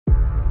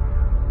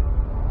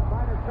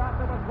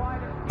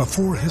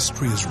Before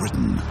history is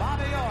written,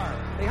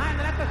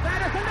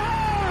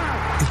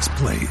 it's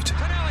played.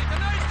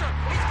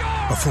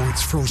 Before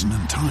it's frozen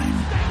in time,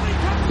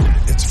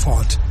 it's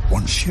fought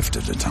one shift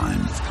at a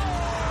time.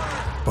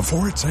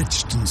 Before it's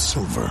etched in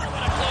silver,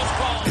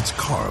 it's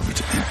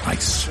carved in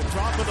ice.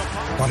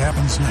 What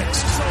happens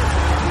next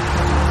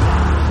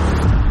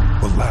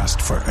will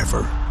last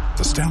forever.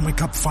 The Stanley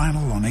Cup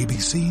Final on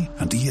ABC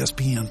and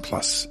ESPN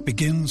Plus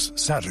begins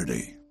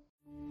Saturday.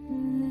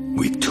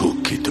 We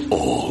took it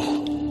all.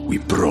 We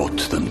brought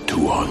them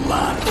to our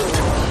land.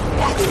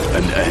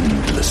 An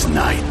endless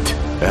night,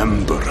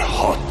 ember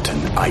hot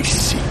and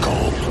icy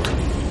cold.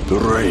 The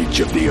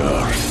rage of the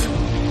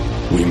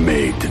earth. We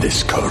made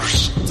this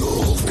curse.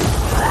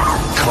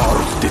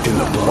 Carved it in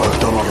the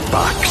blood on our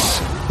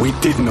backs. We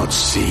did not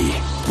see.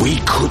 We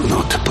could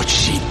not, but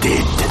she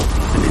did.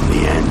 And in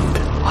the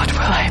end... What will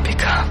I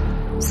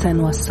become?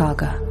 Senua's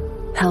Saga.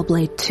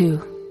 Hellblade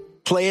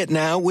 2. Play it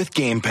now with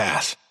Game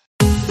Pass.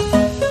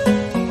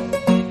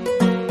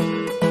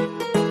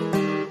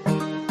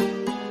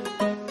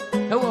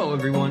 Hello,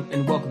 everyone,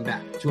 and welcome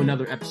back to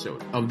another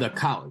episode of the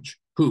College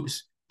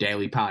Hoops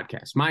Daily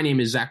Podcast. My name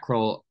is Zach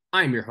Kroll.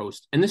 I'm your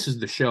host, and this is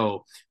the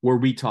show where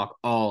we talk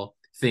all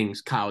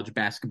things college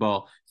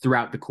basketball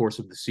throughout the course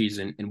of the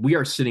season. And we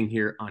are sitting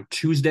here on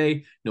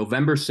Tuesday,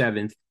 November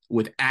 7th,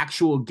 with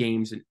actual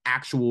games and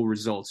actual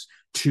results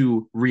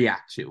to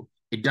react to.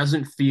 It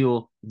doesn't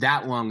feel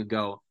that long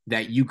ago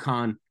that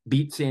UConn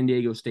beat San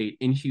Diego State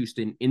in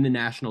Houston in the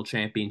national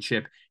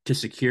championship to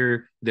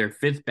secure their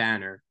fifth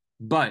banner,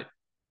 but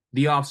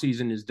the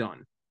offseason is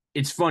done.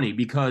 It's funny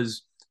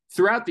because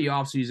throughout the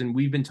offseason,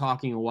 we've been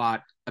talking a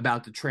lot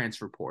about the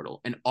transfer portal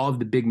and all of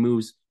the big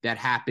moves that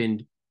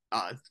happened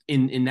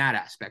in that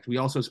aspect. We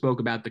also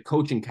spoke about the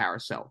coaching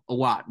carousel a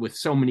lot with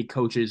so many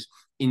coaches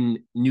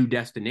in new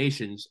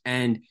destinations.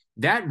 And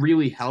that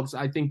really helps,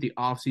 I think, the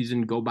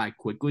offseason go by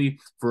quickly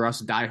for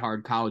us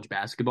diehard college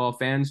basketball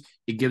fans.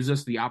 It gives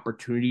us the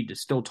opportunity to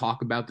still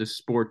talk about the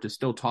sport, to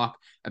still talk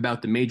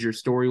about the major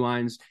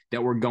storylines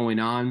that were going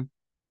on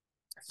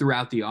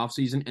throughout the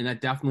offseason. And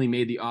that definitely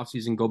made the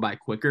offseason go by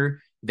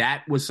quicker.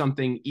 That was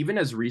something even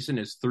as recent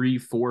as 3,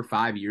 4,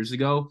 5 years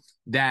ago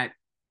that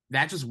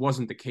just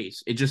wasn't the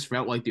case. It just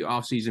felt like the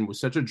offseason was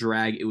such a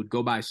drag. It would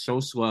go by so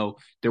slow.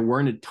 There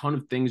weren't a ton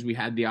of things we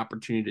had the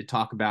opportunity to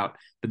talk about,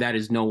 but that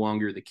is no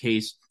longer the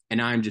case.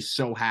 And I'm just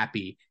so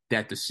happy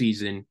that the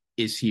season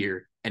is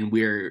here and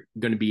we're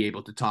going to be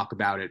able to talk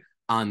about it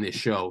on this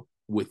show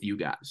with you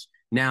guys.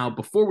 Now,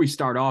 before we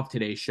start off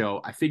today's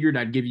show, I figured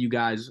I'd give you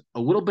guys a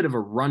little bit of a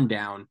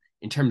rundown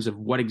in terms of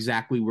what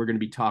exactly we're going to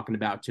be talking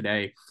about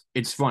today.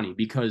 It's funny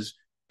because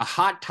a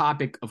hot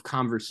topic of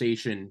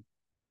conversation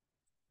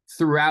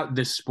throughout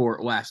this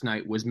sport last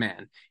night was,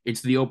 man,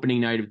 it's the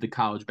opening night of the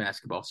college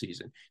basketball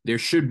season. There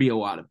should be a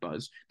lot of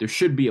buzz. There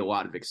should be a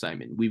lot of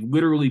excitement. We've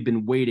literally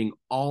been waiting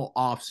all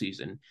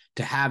offseason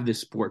to have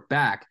this sport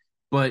back,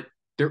 but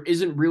there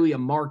isn't really a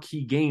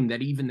marquee game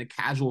that even the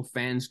casual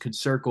fans could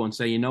circle and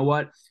say, you know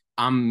what,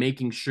 I'm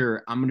making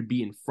sure I'm going to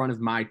be in front of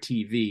my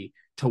TV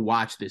to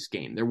watch this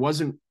game. There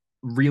wasn't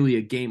really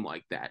a game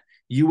like that.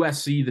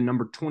 USC, the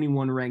number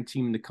 21 ranked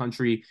team in the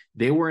country,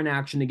 they were in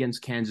action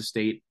against Kansas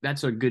State.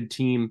 That's a good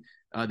team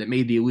that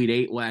made the Elite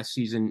Eight last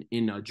season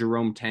in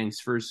Jerome Tang's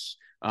first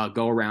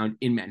go-around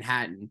in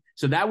Manhattan.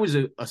 So that was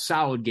a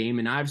solid game,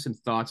 and I have some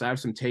thoughts. I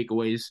have some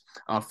takeaways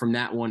from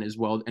that one as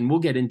well, and we'll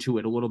get into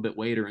it a little bit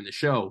later in the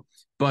show.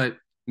 But,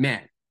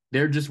 man,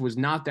 there just was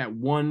not that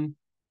one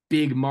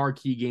big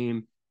marquee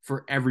game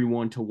for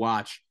everyone to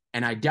watch,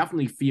 and I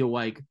definitely feel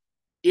like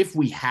if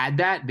we had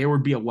that, there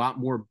would be a lot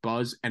more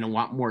buzz and a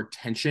lot more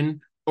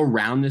attention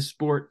around this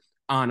sport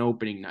on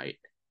opening night.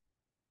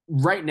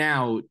 Right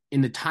now,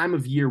 in the time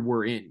of year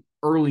we're in,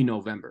 early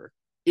November,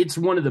 it's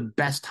one of the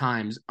best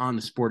times on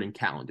the sporting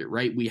calendar,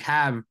 right? We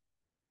have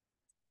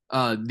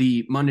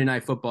the Monday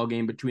Night Football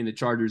game between the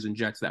Chargers and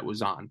Jets that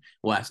was on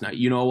last night.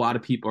 You know, a lot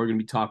of people are going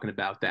to be talking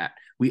about that.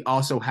 We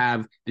also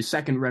have the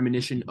second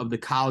reminiscence of the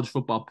college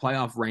football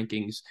playoff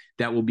rankings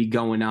that will be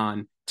going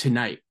on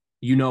tonight.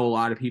 You know, a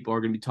lot of people are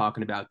going to be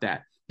talking about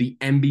that. The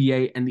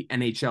NBA and the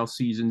NHL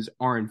seasons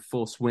are in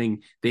full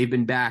swing. They've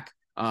been back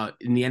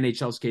in the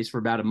NHL's case for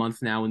about a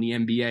month now, in the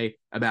NBA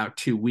about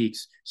 2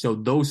 weeks. So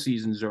those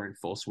seasons are in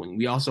full swing.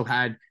 We also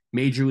had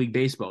Major League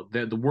Baseball.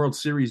 The World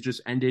Series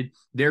just ended.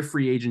 Their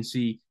free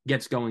agency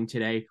gets going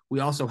today. We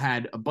also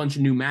had a bunch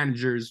of new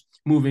managers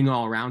moving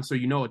all around. So,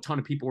 you know, a ton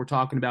of people were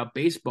talking about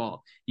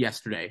baseball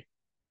yesterday.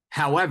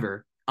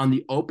 However, on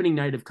the opening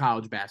night of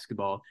college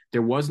basketball,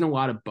 there wasn't a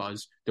lot of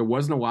buzz. There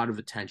wasn't a lot of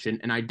attention.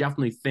 And I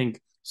definitely think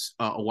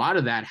a lot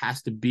of that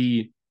has to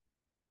be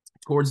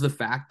towards the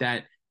fact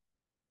that,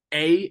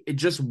 it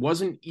just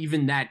wasn't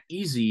even that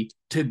easy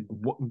to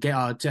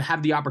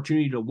have the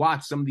opportunity to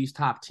watch some of these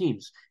top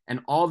teams. And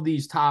all of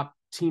these top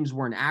teams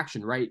were in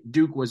action, right?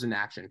 Duke was in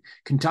action.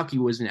 Kentucky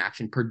was in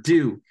action.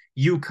 Purdue,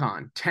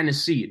 UConn,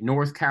 Tennessee,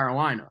 North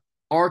Carolina,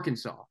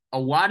 Arkansas, a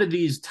lot of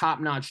these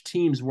top-notch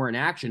teams were in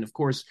action. Of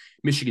course,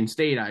 Michigan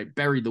State, I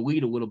buried the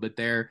lead a little bit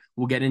there.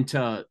 We'll get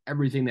into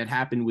everything that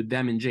happened with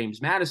them and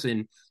James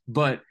Madison,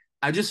 but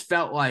I just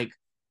felt like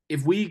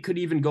if we could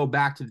even go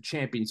back to the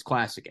Champions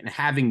Classic and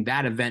having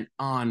that event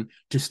on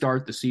to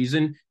start the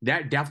season,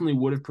 that definitely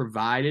would have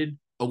provided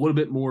a little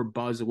bit more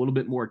buzz, a little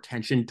bit more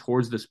attention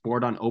towards the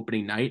sport on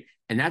opening night.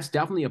 And that's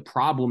definitely a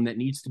problem that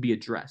needs to be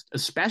addressed,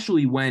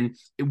 especially when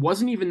it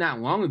wasn't even that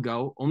long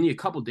ago, only a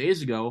couple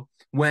days ago,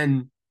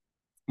 when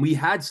we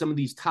had some of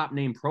these top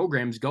name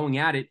programs going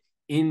at it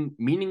in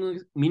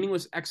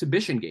meaningless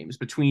exhibition games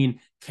between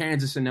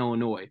Kansas and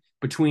Illinois,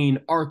 between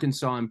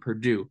Arkansas and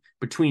Purdue,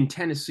 between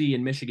Tennessee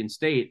and Michigan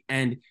State.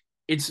 And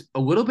it's a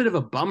little bit of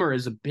a bummer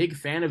as a big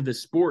fan of the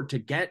sport to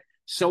get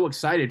so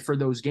excited for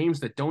those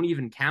games that don't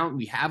even count.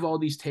 We have all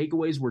these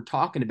takeaways. We're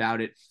talking about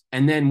it.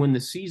 And then when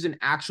the season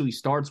actually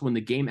starts, when the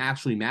game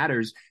actually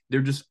matters,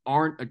 there just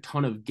aren't a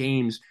ton of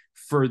games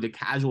for the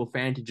casual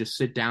fan to just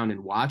sit down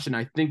and watch. And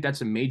I think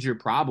that's a major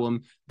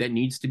problem that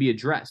needs to be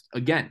addressed.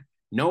 Again,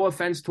 no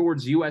offense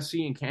towards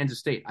USC and Kansas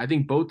State. I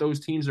think both those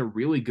teams are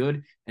really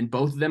good, and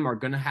both of them are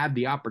going to have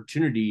the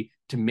opportunity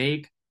to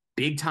make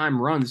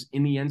big-time runs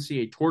in the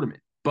NCAA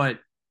tournament. But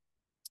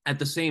at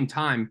the same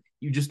time,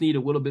 you just need a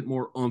little bit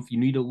more oomph. You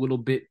need a little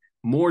bit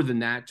more than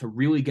that to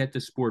really get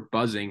the sport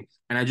buzzing.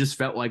 And I just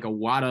felt like a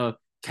lot of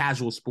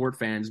casual sport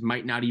fans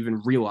might not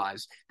even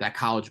realize that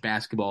college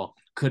basketball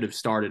could have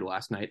started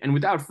last night. And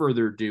without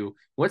further ado,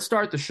 let's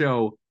start the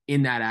show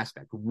in that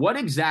aspect. What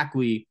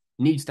exactly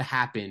needs to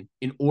happen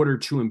in order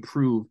to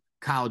improve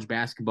college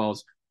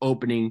basketball's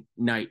opening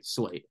night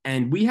slate?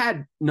 And we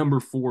had number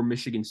 4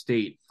 Michigan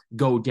State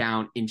go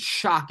down in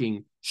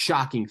shocking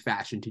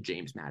fashion to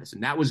James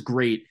Madison. That was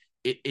great.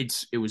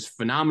 It was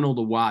phenomenal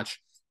to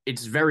watch.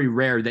 It's very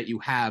rare that you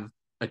have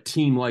a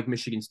team like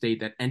Michigan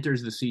State that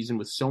enters the season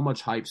with so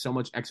much hype, so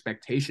much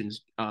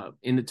expectations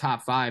in the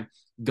top 5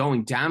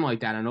 going down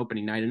like that on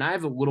opening night. And I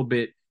have a little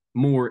bit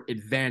more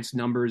advanced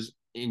numbers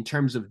in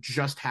terms of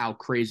just how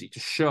crazy, to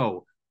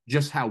show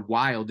just how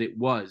wild it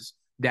was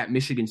that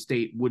Michigan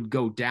State would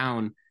go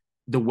down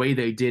the way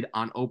they did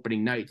on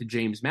opening night to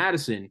James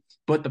Madison.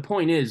 But the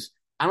point is,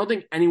 I don't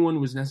think anyone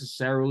was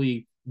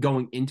necessarily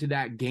going into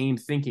that game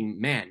thinking,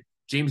 man,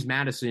 James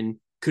Madison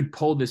could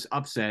pull this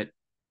upset,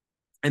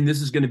 and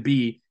this is going to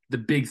be the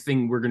big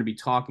thing we're going to be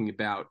talking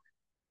about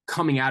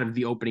coming out of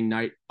the opening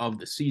night of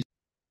the season.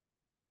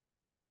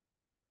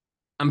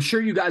 I'm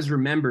sure you guys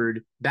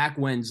remembered back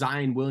when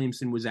Zion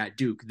Williamson was at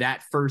Duke,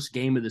 that first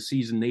game of the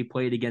season they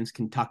played against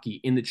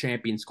Kentucky in the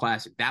Champions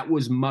Classic. That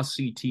was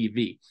must-see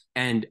TV.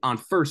 And on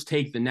First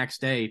Take the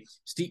next day,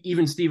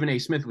 even Stephen A.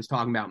 Smith was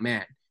talking about,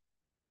 man,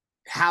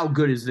 how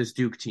good is this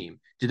Duke team?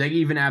 Do they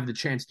even have the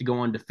chance to go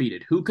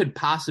undefeated? Who could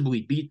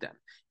possibly beat them?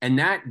 And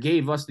that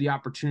gave us the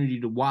opportunity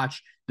to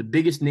watch the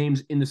biggest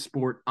names in the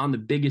sport on the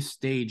biggest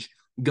stage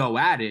go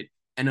at it.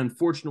 And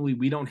unfortunately,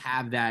 we don't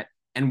have that,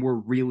 and we're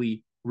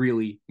really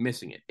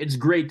missing it. It's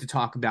great to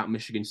talk about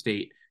Michigan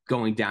State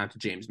going down to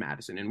James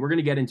Madison, and we're going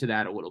to get into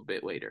that a little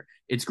bit later.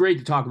 It's great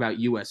to talk about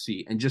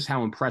USC and just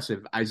how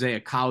impressive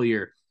Isaiah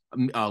Collier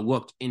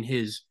looked in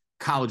his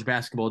college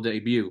basketball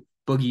debut.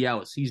 Boogie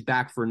Ellis, he's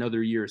back for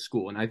another year of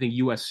school, and I think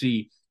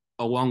USC,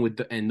 along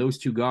with and those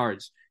two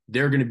guards,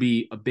 they're going to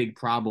be a big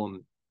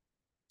problem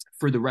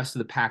for the rest of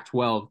the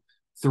Pac-12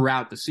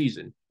 throughout the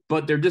season.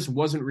 But there just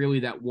wasn't really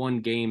that one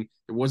game.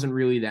 There wasn't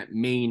really that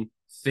main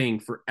thing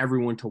for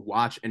everyone to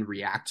watch and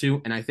react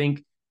to. And I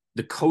think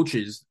the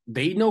coaches,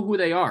 they know who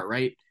they are,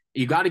 right?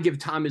 You got to give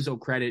Tom Izzo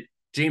credit.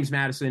 James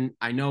Madison,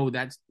 I know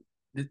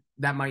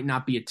that might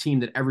not be a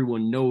team that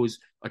everyone knows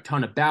a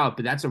ton about,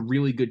 but that's a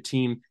really good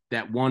team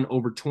that won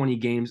over 20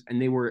 games,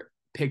 and they were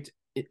picked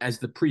as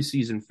the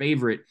preseason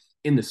favorite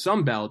in the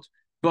Sun Belt.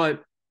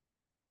 But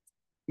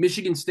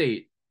Michigan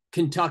State,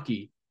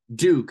 Kentucky,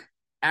 Duke,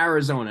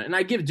 Arizona, and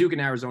I give Duke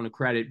and Arizona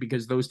credit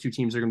because those two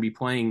teams are going to be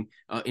playing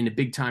in a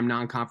big-time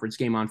non-conference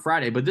game on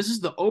Friday. But this is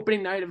the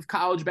opening night of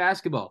college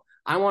basketball.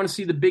 I want to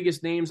see the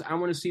biggest names. I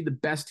want to see the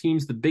best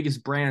teams, the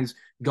biggest brands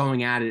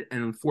going at it.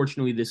 And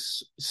unfortunately,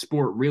 this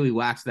sport really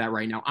lacks that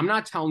right now. I'm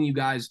not telling you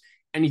guys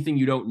anything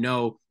you don't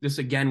know. This,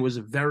 again, was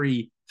a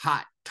very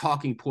hot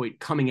talking point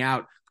coming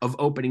out of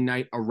opening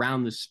night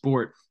around the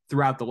sport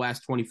throughout the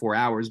last 24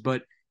 hours.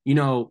 But, you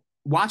know,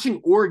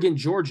 watching Oregon,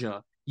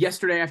 Georgia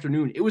yesterday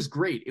afternoon, it was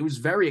great. It was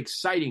very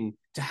exciting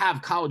to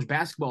have college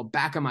basketball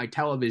back on my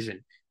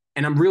television.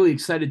 And I'm really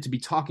excited to be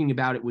talking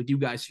about it with you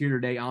guys here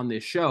today on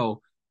this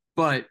show.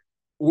 But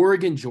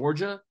Oregon,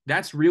 Georgia,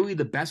 that's really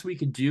the best we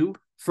could do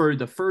for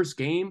the first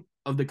game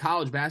of the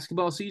college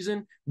basketball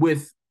season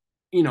with,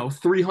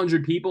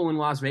 300 people in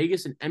Las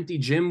Vegas, an empty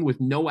gym with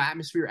no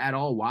atmosphere at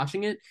all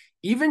watching it.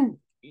 Even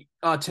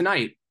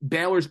tonight,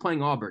 Baylor's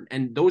playing Auburn,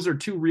 and those are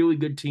two really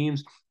good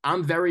teams.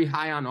 I'm very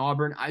high on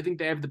Auburn. I think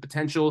they have the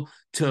potential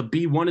to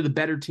be one of the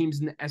better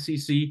teams in the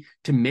SEC,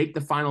 to make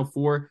the Final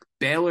Four.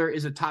 Baylor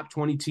is a top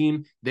 20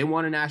 team. They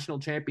won a national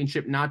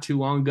championship not too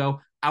long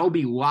ago. I will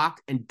be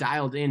locked and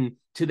dialed in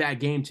to that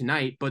game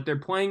tonight, but they're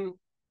playing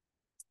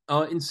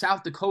in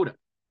South Dakota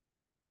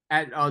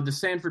at the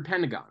Sanford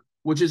Pentagon.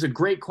 which is a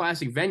great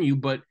classic venue,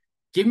 but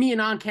give me an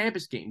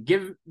on-campus game.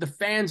 Give the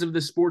fans of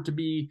the sport to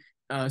be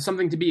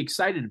something to be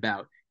excited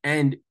about.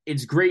 And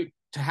it's great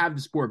to have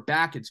the sport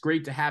back. It's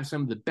great to have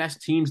some of the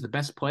best teams, the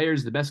best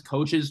players, the best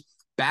coaches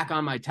back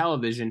on my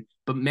television.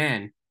 But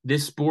man,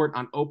 this sport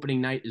on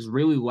opening night is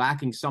really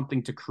lacking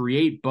something to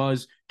create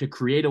buzz, to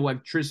create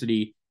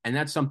electricity. And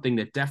that's something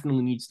that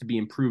definitely needs to be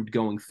improved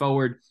going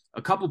forward.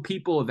 A couple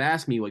people have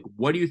asked me, like,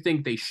 what do you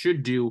think they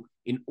should do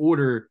in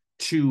order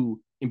to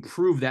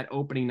improve that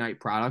opening night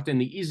product? And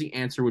the easy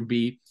answer would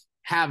be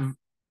have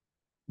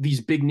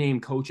these big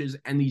name coaches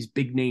and these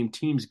big name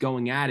teams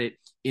going at it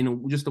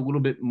in just a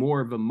little bit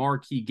more of a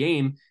marquee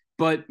game.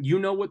 But you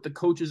know what the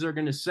coaches are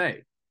going to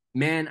say.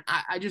 Man,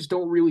 I just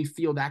don't really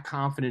feel that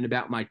confident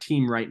about my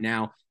team right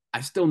now.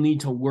 I still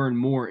need to learn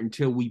more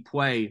until we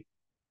play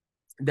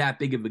that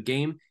big of a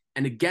game.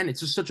 And again,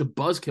 it's just such a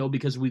buzzkill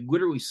because we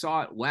literally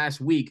saw it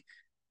last week.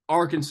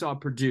 Arkansas,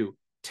 Purdue,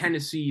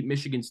 Tennessee,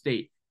 Michigan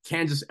State,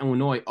 Kansas,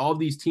 Illinois, all of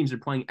these teams are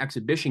playing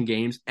exhibition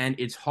games, and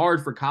it's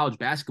hard for college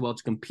basketball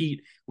to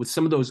compete with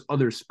some of those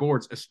other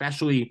sports,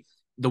 especially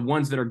the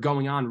ones that are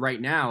going on right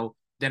now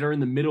that are in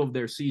the middle of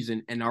their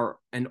season and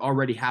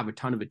already have a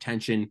ton of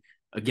attention.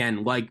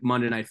 Again, like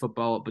Monday Night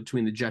Football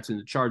between the Jets and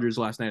the Chargers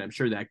last night, I'm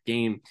sure that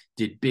game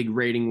did big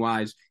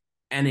rating-wise.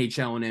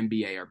 NHL and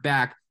NBA are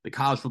back. The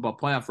college football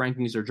playoff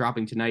rankings are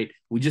dropping tonight.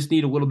 We just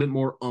need a little bit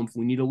more oomph.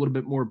 We need a little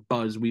bit more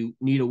buzz. We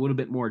need a little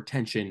bit more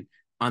attention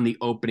on the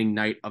opening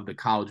night of the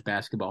college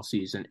basketball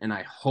season. And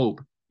I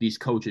hope these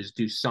coaches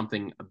do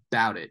something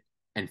about it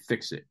and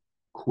fix it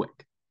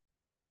quick.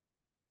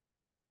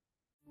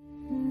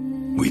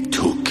 We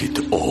took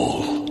it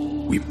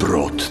all. We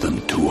brought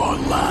them to our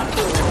land.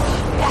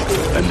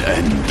 An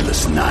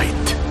endless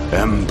night,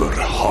 ember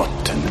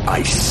hot and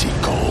icy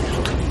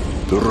cold.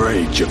 The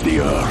rage of the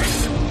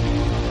earth.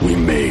 We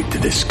made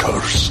this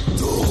curse.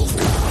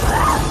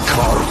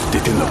 Carved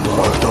it in the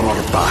blood on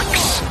our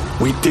backs.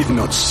 We did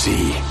not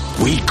see.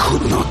 We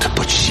could not,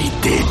 but she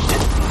did.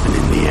 And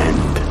in the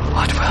end,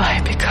 what will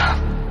I become?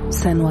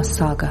 Senwa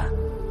Saga.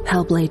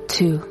 Hellblade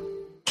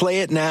 2.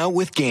 Play it now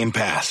with Game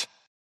Pass.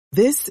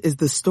 This is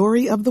the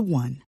story of the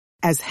one.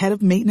 As head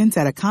of maintenance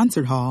at a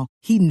concert hall,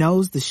 he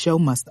knows the show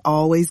must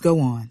always go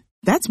on.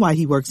 That's why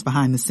he works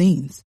behind the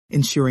scenes,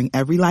 ensuring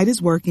every light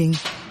is working,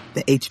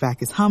 the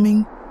HVAC is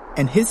humming,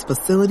 and his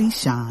facility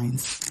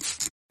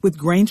shines. With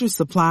Grainger's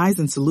supplies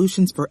and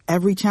solutions for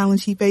every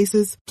challenge he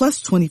faces,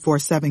 plus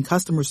 24/7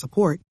 customer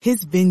support,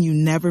 his venue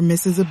never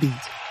misses a beat.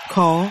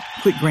 Call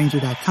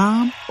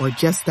quickgrainger.com or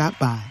just stop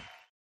by.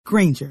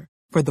 Grainger,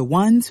 for the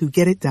ones who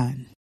get it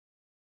done.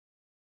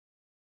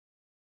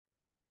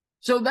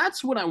 So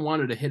that's what I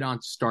wanted to hit on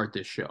to start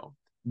this show.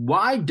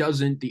 Why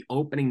doesn't the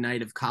opening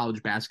night of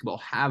college basketball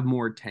have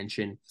more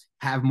attention,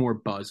 have more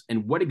buzz,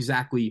 and what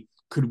exactly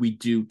could we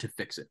do to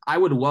fix it? I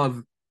would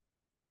love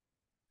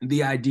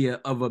the idea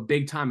of a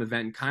big-time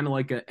event, kind of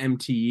like a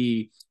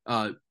MTE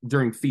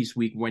during Feast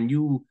Week, when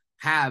you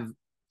have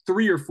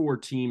 3 or 4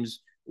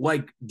 teams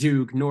like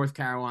Duke, North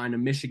Carolina,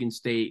 Michigan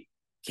State,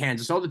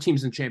 Kansas, all the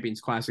teams in Champions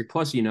Classic,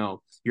 plus, you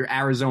know, your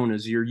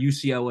Arizonas, your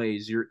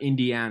UCLAs, your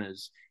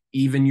Indianas,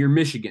 even your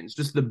Michigans,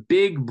 just the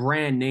big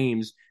brand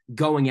names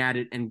going at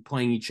it and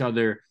playing each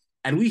other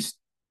at least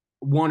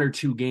 1 or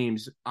 2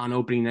 games on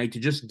opening night to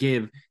just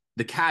give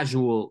the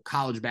casual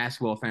college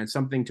basketball fan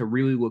something to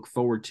really look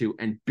forward to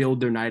and build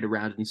their night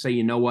around and say,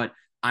 you know what,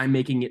 I'm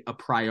making it a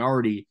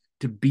priority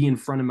to be in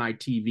front of my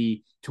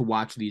TV to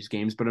watch these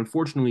games. But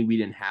unfortunately, we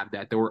didn't have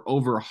that. There were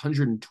over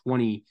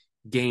 120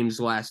 games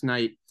last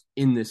night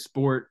in this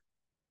sport.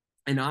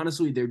 And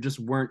honestly, there just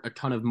weren't a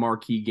ton of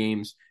marquee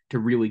games to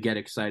really get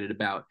excited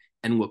about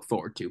and look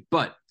forward to.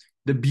 But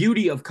the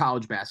beauty of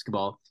college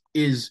basketball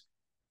is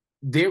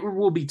there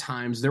will be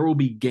times, there will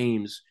be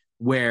games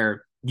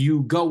where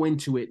you go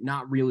into it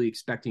not really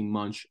expecting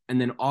much,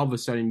 and then all of a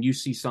sudden you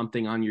see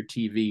something on your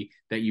TV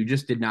that you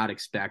just did not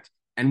expect,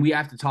 and we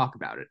have to talk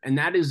about it. And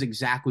that is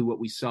exactly what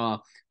we saw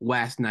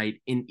last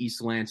night in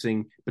East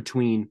Lansing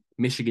between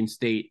Michigan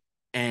State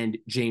and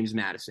James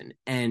Madison.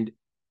 And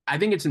I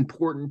think it's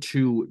important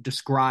to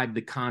describe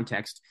the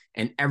context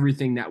and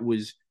everything that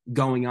was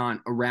going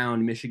on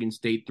around Michigan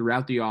State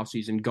throughout the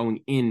offseason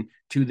going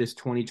into this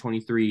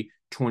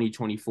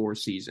 2023-2024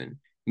 season.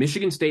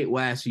 Michigan State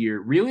last year,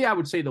 really I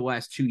would say the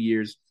last 2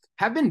 years,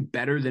 have been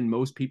better than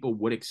most people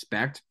would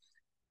expect.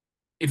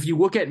 If you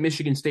look at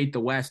Michigan State the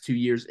last 2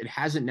 years, it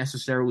hasn't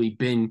necessarily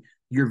been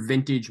your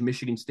vintage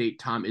Michigan State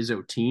Tom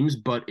Izzo teams,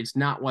 but it's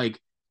not like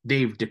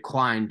they've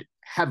declined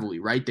heavily,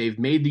 right? They've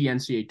made the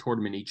NCAA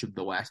tournament each of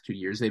the last 2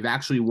 years. They've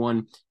actually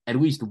won at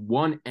least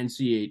one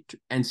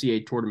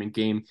NCAA tournament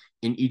game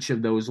in each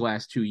of those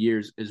last 2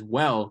 years as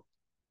well.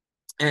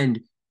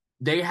 And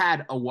they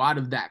had a lot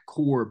of that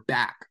core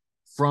back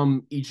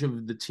from each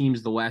of the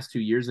teams the last 2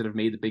 years that have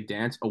made the big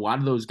dance. A lot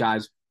of those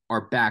guys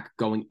are back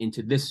going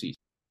into this season.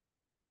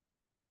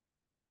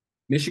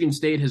 Michigan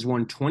State has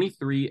won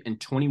 23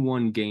 and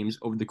 21 games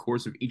over the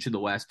course of each of the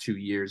last 2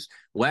 years.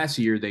 Last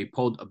year, they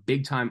pulled a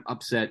big-time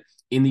upset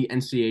in the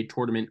NCAA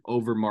tournament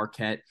over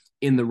Marquette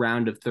in the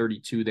round of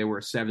 32. They were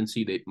a 7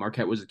 seed.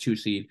 Marquette was a 2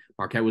 seed.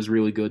 Marquette was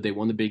really good. They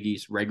won the Big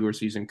East regular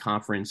season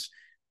conference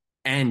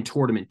and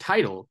tournament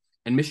title,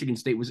 and Michigan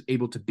State was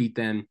able to beat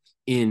them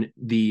in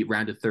the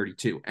round of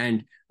 32.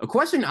 And a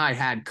question I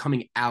had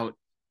coming out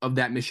of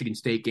that Michigan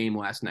State game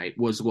last night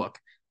was, look,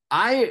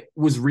 I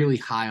was really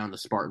high on the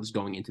Spartans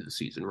going into the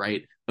season,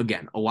 right?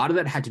 Again, a lot of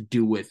that had to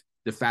do with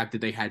the fact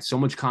that they had so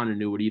much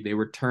continuity. They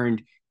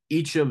returned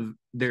each of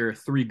their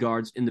 3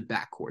 guards in the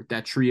backcourt,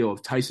 that trio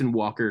of Tyson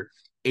Walker,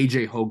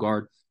 AJ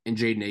Hoggard, and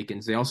Jaden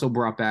Akins. They also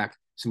brought back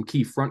some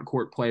key front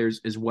court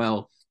players as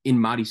well in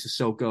Mady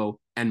Sissoko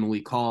and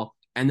Malik Hall.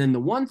 And then the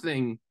one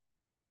thing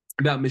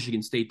about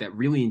Michigan State that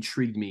really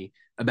intrigued me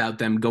about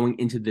them going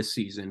into this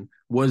season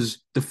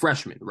was the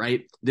freshmen,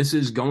 right? This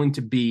is going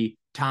to be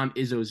Tom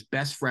Izzo's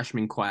best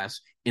freshman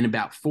class in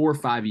about 4 or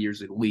 5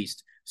 years at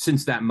least,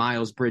 since that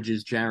Miles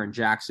Bridges, Jaren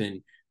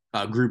Jackson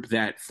group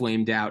that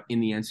flamed out in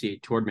the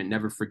NCAA tournament.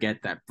 Never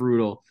forget that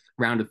brutal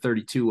round of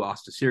 32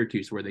 loss to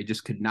Syracuse where they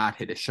just could not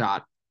hit a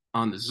shot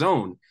on the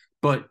zone.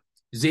 But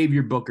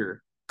Xavier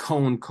Booker,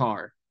 Cohen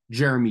Carr,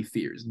 Jeremy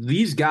Fears,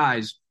 these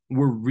guys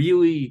were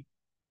really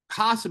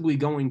possibly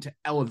going to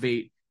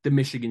elevate the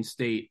Michigan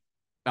State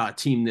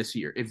team this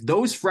year. If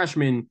those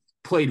freshmen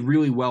played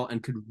really well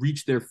and could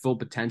reach their full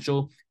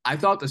potential, I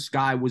thought the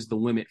sky was the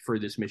limit for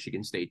this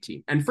Michigan State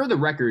team. And for the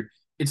record,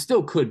 it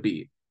still could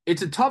be.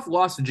 It's a tough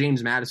loss to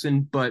James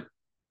Madison, but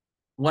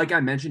like I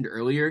mentioned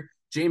earlier,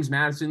 James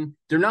Madison,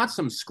 they're not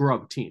some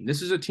scrub team.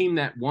 This is a team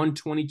that won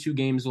 22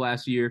 games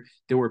last year.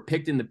 They were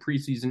picked in the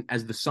preseason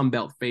as the Sun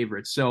Belt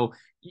favorites. So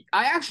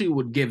I actually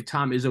would give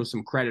Tom Izzo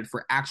some credit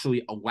for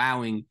actually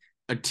allowing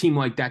a team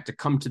like that to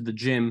come to the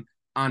gym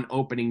on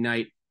opening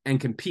night and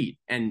compete.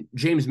 And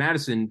James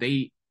Madison,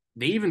 they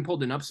even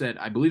pulled an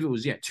upset. I believe it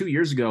was, 2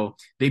 years ago.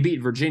 They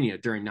beat Virginia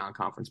during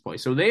non-conference play.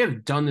 So they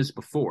have done this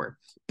before.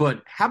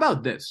 But how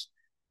about this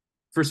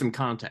for some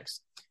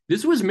context?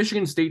 This was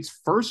Michigan State's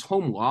first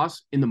home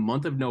loss in the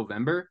month of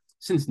November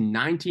since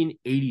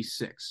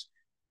 1986.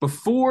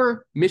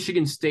 Before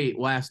Michigan State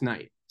last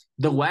night,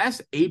 the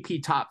last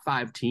AP Top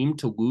 5 team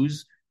to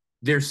lose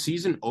their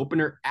season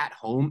opener at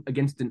home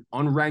against an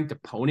unranked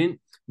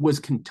opponent was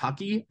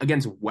Kentucky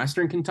against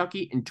Western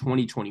Kentucky in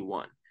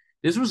 2021.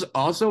 This was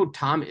also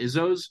Tom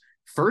Izzo's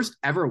first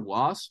ever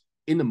loss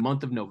in the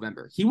month of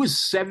November. He was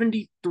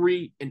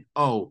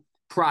 73-0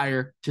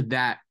 prior to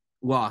that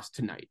loss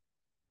tonight.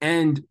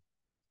 And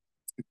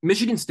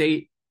Michigan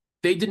State,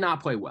 they did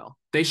not play well.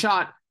 They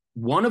shot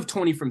 1 of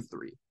 20 from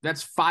 3.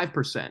 That's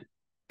 5%.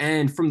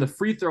 And from the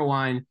free throw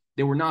line,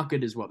 they were not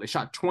good as well. They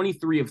shot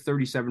 23 of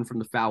 37 from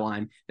the foul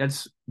line.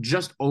 That's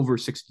just over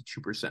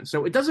 62%.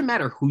 So it doesn't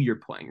matter who you're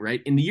playing,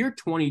 right? In the year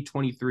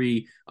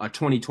 2023,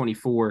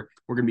 2024,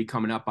 we're going to be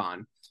coming up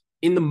on.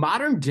 In the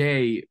modern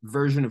day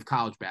version of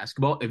college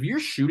basketball, if you're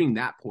shooting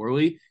that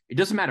poorly, it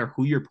doesn't matter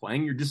who you're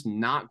playing. You're just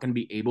not going to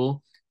be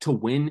able to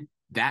win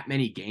that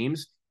many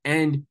games.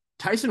 And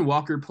Tyson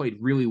Walker played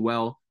really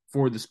well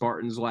for the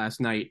Spartans last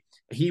night.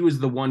 He was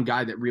the one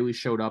guy that really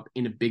showed up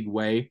in a big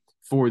way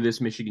for this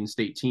Michigan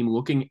State team.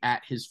 Looking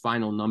at his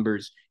final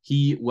numbers,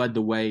 he led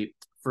the way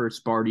for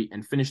Sparty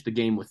and finished the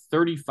game with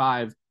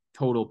 35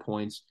 total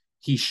points.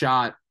 He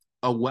shot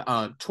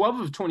 12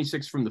 of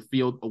 26 from the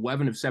field,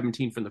 11 of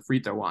 17 from the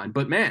free throw line.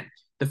 But man,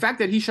 the fact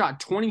that he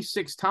shot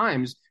 26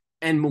 times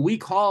and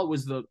Malik Hall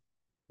was the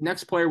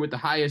next player with the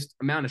highest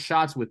amount of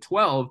shots with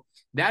 12,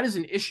 that is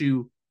an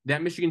issue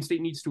that Michigan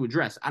State needs to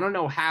address. I don't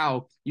know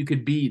how you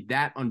could be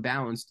that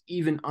unbalanced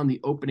even on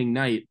the opening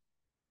night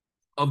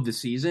of the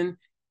season,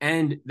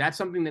 and that's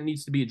something that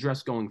needs to be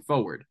addressed going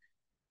forward.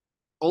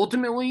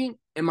 Ultimately,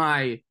 am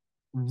I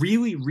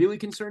really, really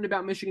concerned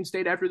about Michigan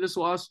State after this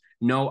loss?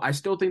 No, I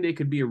still think they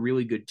could be a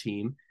really good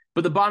team.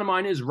 But the bottom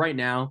line is right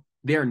now,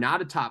 they are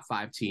not a top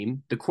 5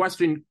 team. The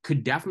question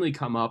could definitely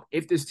come up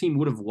if this team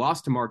would have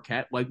lost to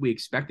Marquette like we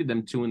expected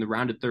them to in the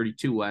round of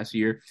 32 last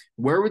year.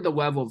 Where would the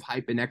level of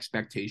hype and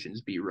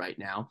expectations be right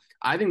now?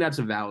 I think that's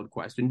a valid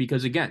question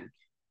because, again,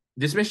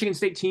 this Michigan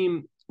State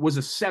team was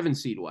a 7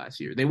 seed last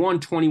year. They won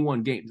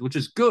 21 games, which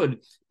is good,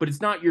 but it's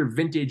not your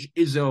vintage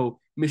Izzo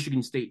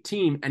Michigan State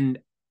team. And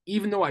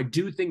even though I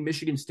do think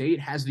Michigan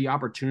State has the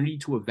opportunity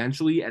to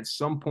eventually at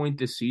some point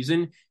this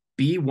season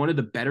be one of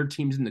the better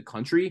teams in the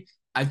country,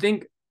 I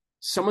think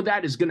some of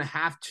that is going to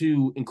have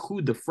to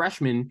include the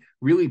freshmen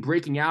really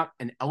breaking out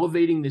and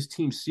elevating this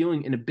team's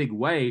ceiling in a big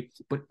way.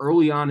 But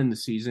early on in the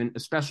season,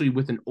 especially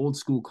with an old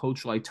school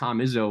coach like Tom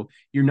Izzo,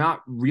 you're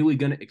not really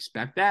going to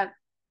expect that.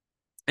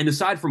 And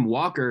aside from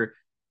Walker,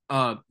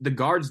 the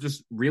guards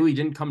just really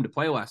didn't come to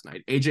play last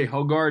night. AJ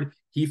Hoggard,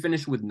 he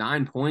finished with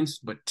 9 points,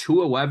 but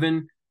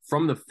 2-11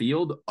 from the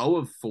field, 0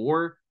 of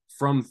 4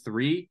 from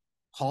 3.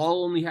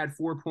 Hall only had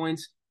 4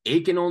 points.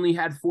 Aiken only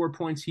had 4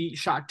 points. He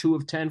shot 2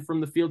 of 10 from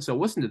the field. So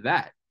listen to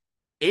that.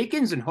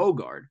 Akins and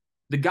Hoggard,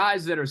 the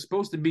guys that are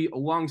supposed to be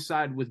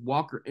alongside with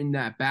Walker in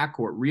that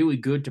backcourt, really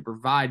good to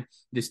provide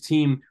this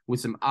team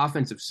with some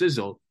offensive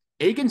sizzle.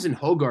 Akins and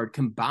Hoggard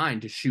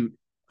combined to shoot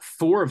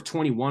 4 of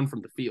 21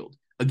 from the field.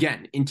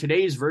 again, in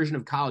today's version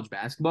of college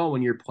basketball,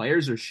 when your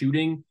players are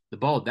shooting the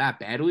ball that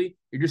badly,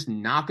 you're just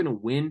not going to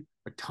win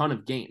a ton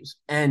of games.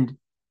 And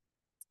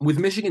with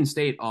Michigan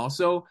State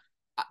also,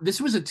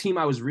 this was a team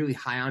I was really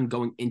high on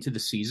going into the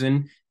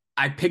season.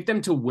 I picked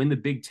them to win the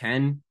Big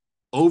Ten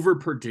over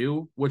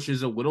Purdue, which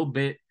is a little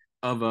bit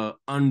of an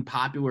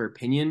unpopular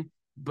opinion.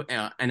 But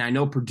and I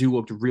know Purdue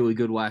looked really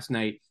good last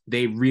night.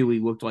 They really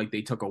looked like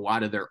they took a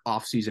lot of their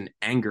offseason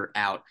anger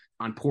out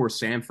on poor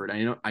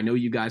Samford. I know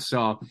you guys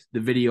saw the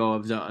video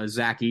of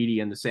Zach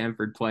Edey and the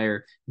Samford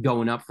player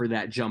going up for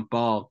that jump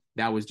ball.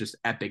 That was just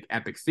epic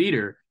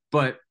theater.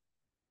 But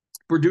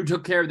Purdue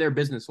took care of their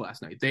business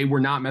last night. They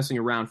were not messing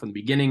around from the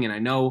beginning, and I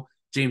know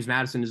James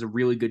Madison is a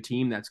really good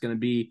team that's going to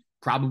be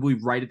probably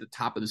right at the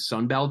top of the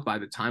Sun Belt by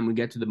the time we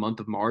get to the month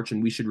of March,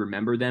 and we should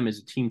remember them as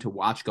a team to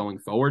watch going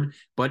forward.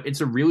 But it's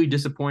a really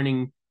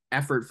disappointing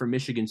effort for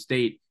Michigan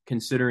State,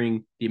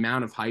 considering the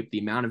amount of hype, the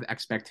amount of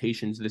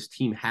expectations this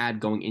team had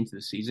going into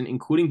the season,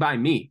 including by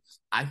me.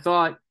 I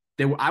thought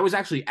I was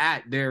actually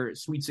at their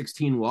Sweet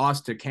 16 loss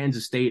to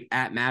Kansas State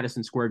at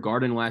Madison Square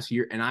Garden last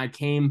year, and I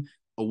came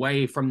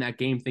away from that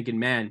game thinking,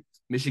 man,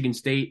 Michigan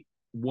State,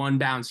 one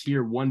bounce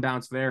here, one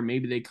bounce there.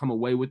 Maybe they come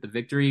away with the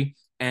victory.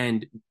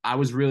 And I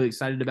was really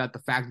excited about the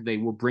fact that they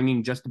were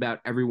bringing just about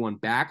everyone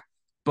back.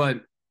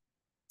 But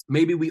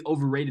maybe we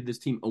overrated this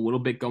team a little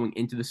bit going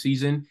into the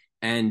season,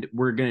 and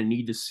we're going to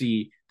need to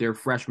see their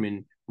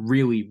freshmen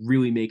really,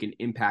 really make an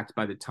impact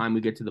by the time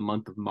we get to the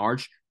month of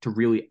March to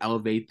really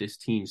elevate this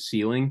team's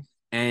ceiling.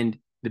 And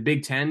the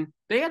Big Ten,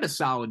 they had a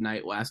solid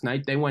night last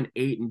night. They went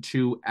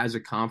 8-2 as a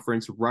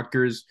conference.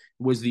 Rutgers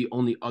was the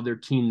only other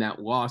team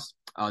that lost.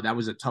 That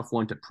was a tough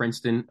one to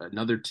Princeton,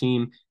 another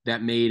team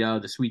that made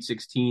the Sweet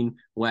 16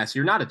 last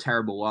year. Not a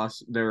terrible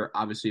loss. They're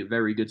obviously a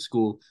very good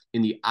school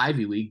in the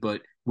Ivy League,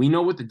 but we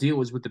know what the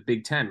deal is with the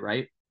Big Ten,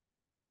 right?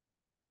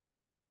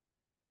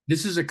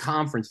 This is a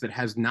conference that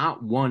has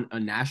not won a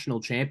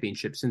national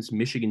championship since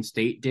Michigan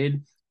State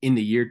did in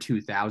the year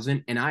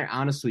 2000. And I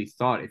honestly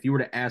thought, if you were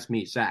to ask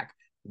me, Zach,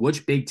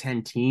 which Big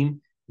Ten team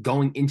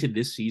going into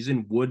this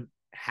season would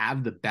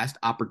have the best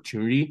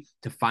opportunity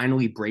to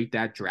finally break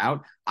that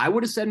drought, I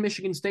would have said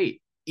Michigan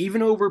State,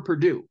 even over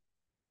Purdue.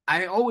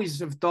 I always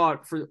have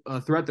thought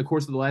throughout the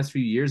course of the last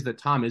few years that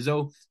Tom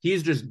Izzo, he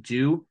is just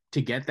due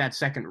to get that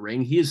second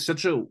ring. He is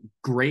such a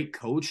great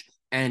coach,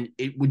 and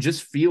it would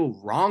just feel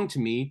wrong to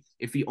me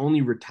if he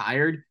only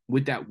retired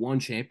with that one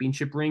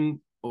championship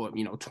ring,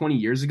 20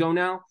 years ago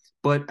now.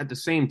 But at the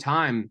same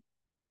time,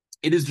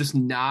 it is just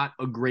not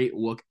a great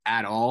look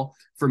at all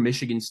for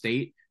Michigan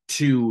State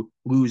to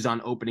lose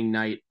on opening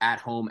night at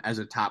home as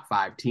a top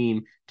 5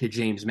 team to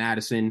James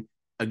Madison.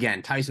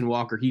 Again, Tyson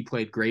Walker, he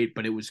played great,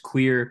 but it was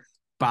clear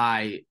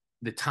by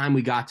the time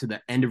we got to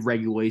the end of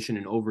regulation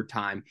and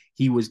overtime,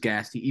 he was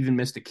gassed. He even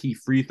missed a key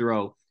free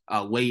throw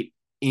late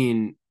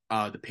in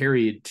the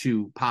period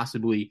to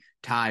possibly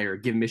tie or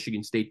give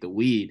Michigan State the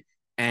lead.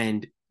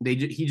 And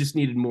he just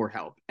needed more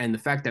help. And the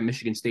fact that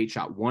Michigan State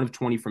shot 1 of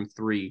 20 from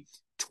 3,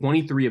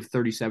 23 of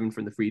 37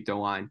 from the free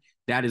throw line,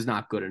 that is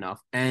not good enough.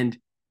 And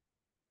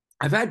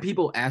I've had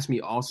people ask me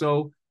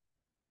also,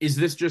 is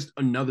this just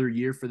another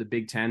year for the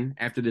Big Ten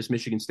after this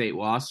Michigan State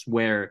loss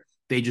where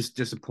they just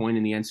disappoint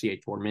in the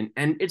NCAA tournament?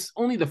 And it's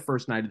only the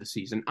first night of the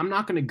season. I'm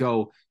not going to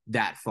go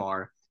that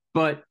far.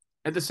 But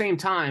at the same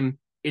time,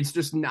 it's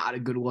just not a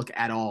good look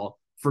at all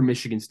for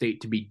Michigan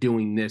State to be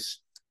doing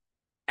this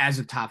as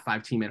a top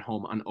 5 team at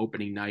home on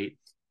opening night.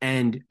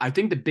 And I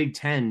think the Big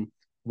Ten,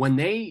 when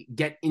they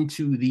get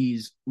into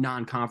these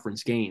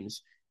non-conference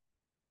games,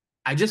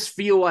 I just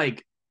feel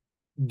like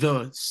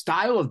the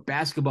style of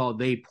basketball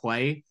they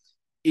play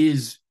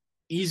is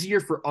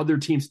easier for other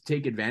teams to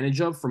take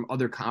advantage of from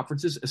other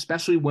conferences,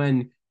 especially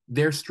when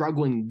they're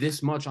struggling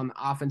this much on the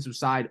offensive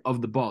side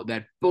of the ball.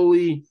 That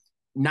bully,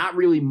 not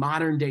really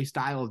modern day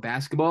style of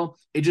basketball,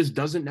 it just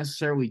doesn't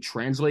necessarily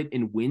translate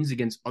in wins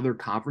against other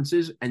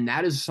conferences. And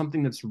that is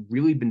something that's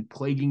really been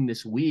plaguing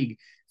this league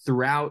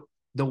throughout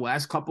the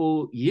last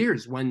couple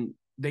years, when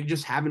they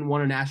just haven't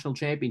won a national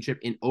championship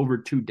in over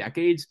 2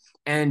 decades.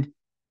 And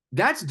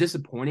that's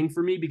disappointing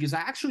for me, because I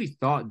actually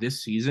thought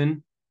this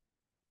season,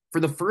 for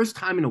the first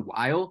time in a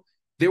while,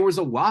 there was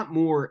a lot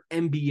more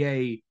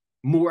NBA,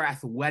 more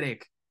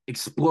athletic,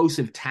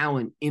 explosive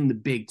talent in the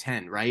Big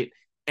Ten, right?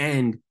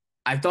 And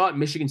I thought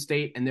Michigan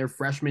State and their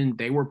freshmen,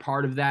 they were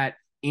part of that.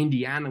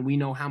 Indiana, we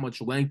know how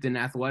much length and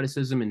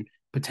athleticism and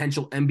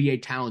potential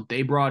NBA talent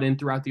they brought in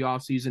throughout the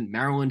offseason.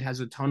 Maryland has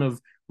a ton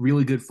of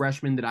really good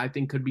freshmen that I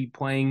think could be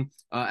playing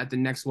at the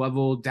next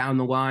level down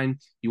the line.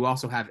 You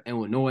also have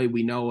Illinois.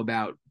 We know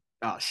about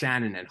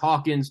Shannon and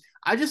Hawkins.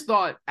 I just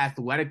thought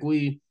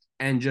athletically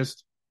and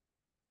just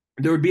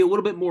there would be a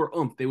little bit more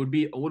oomph. There would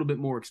be a little bit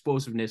more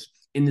explosiveness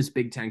in this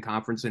Big Ten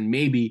conference, and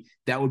maybe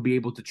that would be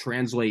able to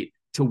translate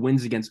to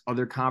wins against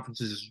other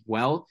conferences as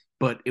well.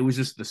 But it was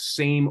just the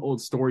same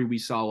old story we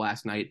saw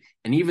last night.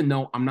 And even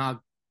though I'm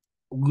not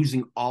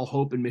losing all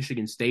hope in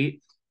Michigan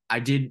State, I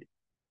did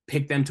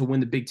pick them to win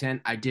the Big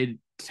Ten. I did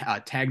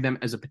tag them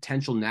as a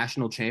potential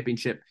national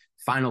championship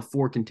Final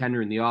Four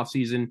contender in the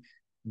offseason.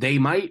 they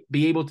might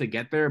be able to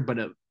get there, but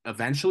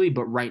eventually.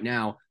 But right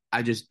now,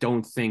 I just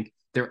don't think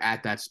they're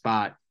at that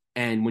spot.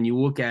 And when you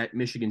look at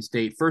Michigan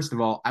State, first of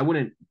all, I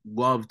wouldn't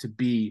love to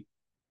be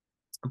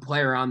a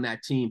player on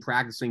that team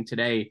practicing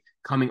today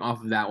coming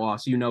off of that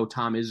loss.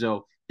 Tom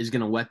Izzo is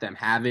going to let them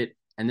have it.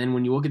 And then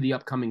when you look at the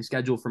upcoming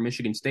schedule for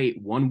Michigan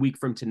State, 1 week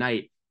from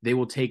tonight, they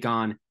will take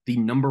on the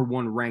number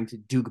 1 ranked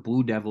Duke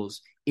Blue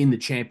Devils in the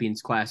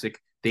Champions Classic.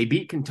 They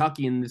beat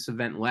Kentucky in this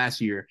event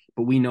last year,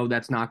 but we know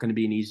that's not going to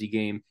be an easy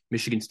game.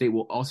 Michigan State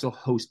will also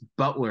host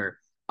Butler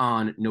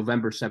on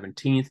November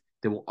 17th.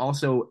 They will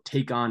also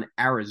take on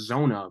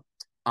Arizona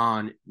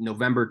on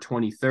November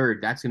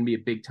 23rd. That's going to be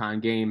a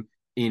big-time game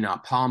in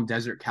Palm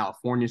Desert,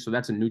 California, so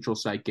that's a neutral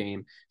site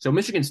game. So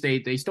Michigan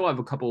State, they still have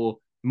a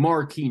couple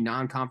marquee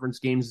non-conference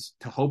games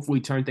to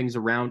hopefully turn things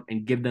around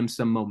and give them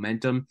some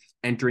momentum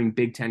entering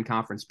Big Ten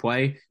conference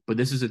play. But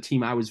this is a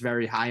team I was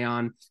very high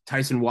on.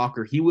 Tyson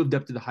Walker, he lived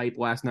up to the hype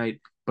last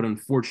night, but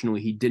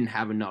unfortunately he didn't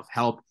have enough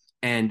help.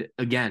 And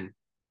again,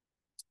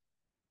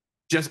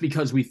 just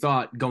because we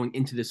thought going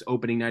into this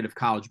opening night of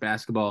college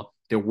basketball,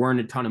 there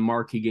weren't a ton of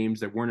marquee games,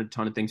 there weren't a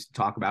ton of things to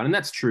talk about. And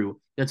that's true.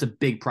 That's a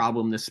big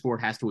problem this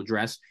sport has to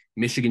address.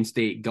 Michigan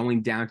State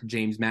going down to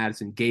James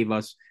Madison gave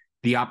us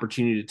the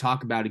opportunity to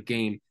talk about a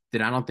game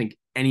that I don't think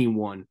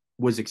anyone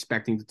was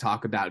expecting to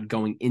talk about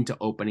going into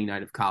opening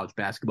night of college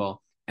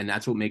basketball. And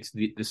that's what makes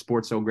the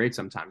sport so great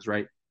sometimes,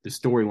 right? The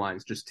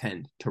storylines just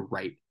tend to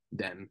write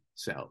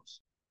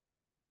themselves.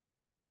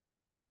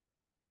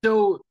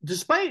 So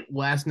despite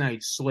last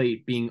night's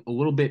slate being a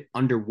little bit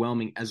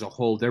underwhelming as a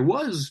whole, there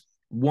was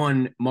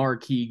one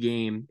marquee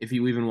game, if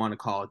you even want to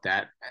call it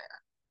that.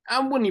 I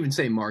wouldn't even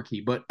say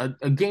marquee, but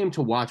a game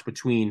to watch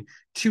between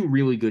two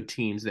really good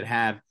teams that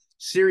have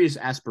serious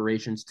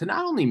aspirations to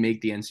not only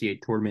make the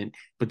NCAA tournament,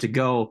 but to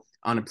go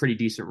on a pretty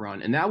decent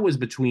run. And that was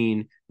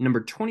between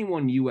number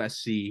 21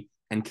 USC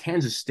and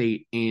Kansas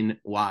State in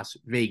Las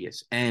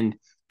Vegas. And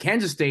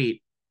Kansas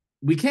State,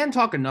 we can't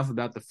talk enough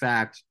about the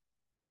fact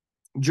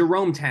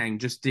Jerome Tang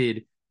just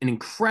did an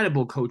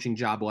incredible coaching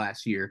job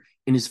last year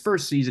in his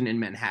first season in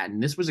Manhattan.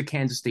 This was a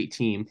Kansas State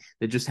team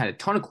that just had a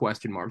ton of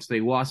question marks.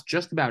 They lost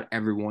just about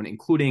everyone,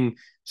 including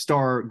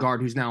star guard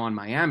who's now on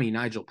Miami,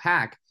 Nigel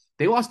Pack.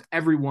 They lost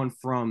everyone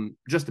from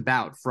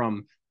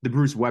the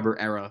Bruce Weber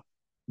era.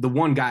 The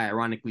one guy,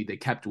 ironically, they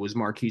kept was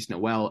Marquise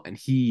Noel, and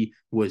he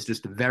was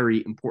just a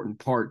very important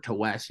part to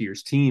last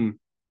year's team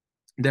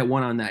that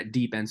went on that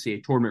deep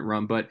NCAA tournament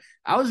run. But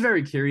I was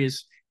very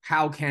curious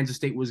how Kansas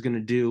State was going to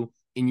do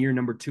in year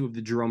number 2 of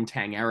the Jerome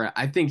Tang era.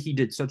 I think he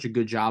did such a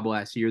good job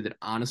last year that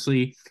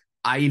honestly,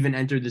 I even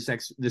entered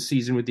this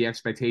season with the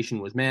expectation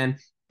was, man,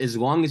 as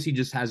long as he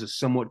just has a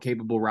somewhat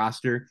capable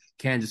roster,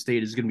 Kansas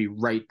State is going to be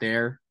right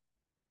there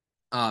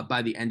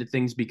by the end of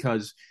things,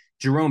 because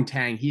Jerome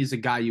Tang, he's a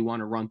guy you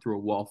want to run through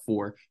a wall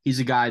for. He's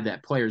a guy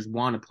that players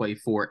want to play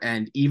for.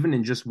 And even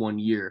in just 1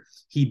 year,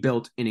 he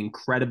built an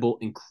incredible,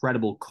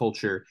 incredible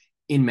culture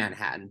in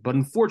Manhattan. But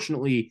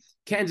unfortunately,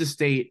 Kansas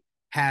State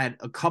had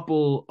a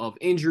couple of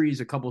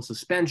injuries, a couple of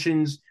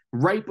suspensions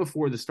right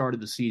before the start of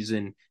the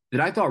season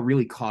that I thought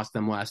really cost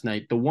them last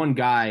night. The one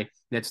guy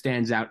that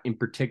stands out in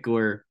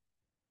particular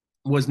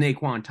was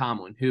Naquan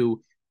Tomlin,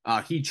 who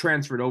he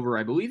transferred over.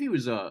 I believe he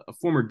was a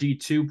former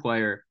D2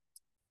 player,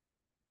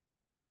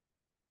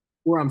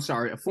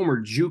 a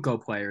former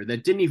JUCO player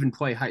that didn't even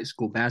play high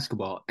school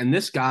basketball. And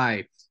this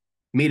guy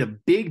made a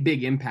big,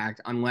 big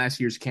impact on last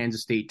year's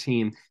Kansas State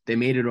team. They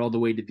made it all the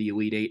way to the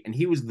Elite Eight, and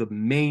he was the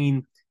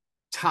main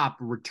top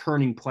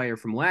returning player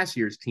from last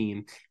year's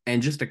team.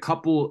 And just a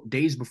couple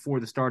days before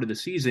the start of the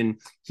season,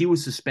 he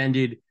was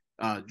suspended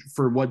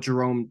for what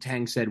Jerome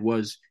Tang said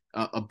was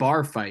a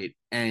bar fight.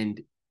 And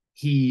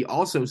he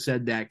also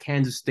said that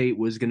Kansas State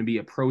was going to be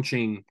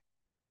approaching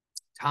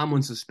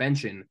Tomlin's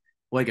suspension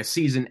like a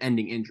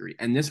season-ending injury.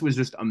 And this was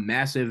just a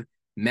massive,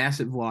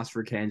 massive loss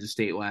for Kansas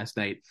State last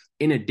night.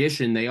 In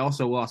addition, they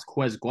also lost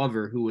Quez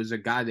Glover, who was a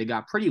guy they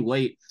got pretty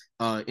late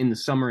in the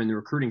summer in the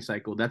recruiting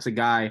cycle. That's a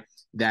guy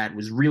that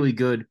was really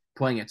good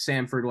playing at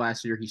Samford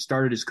last year. He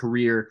started his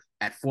career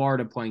at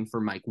Florida playing for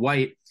Mike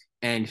White.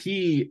 And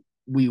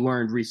we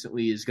learned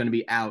recently, is going to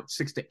be out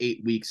 6 to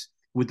 8 weeks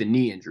with a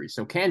knee injury.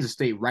 So Kansas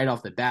State, right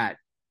off the bat,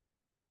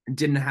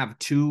 didn't have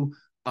two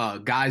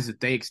guys that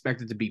they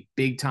expected to be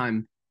big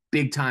time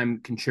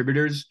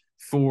contributors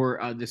for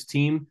this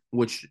team,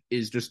 which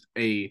is just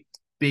a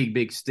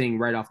big sting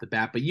right off the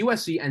bat. But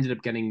USC ended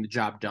up getting the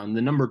job done.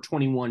 The number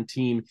 21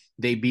 team,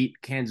 they beat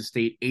Kansas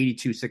State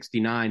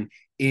 82-69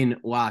 in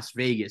Las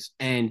Vegas.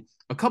 And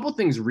a couple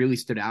things really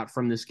stood out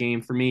from this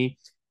game for me.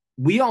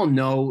 We all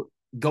know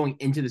going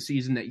into the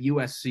season that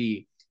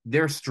USC,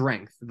 their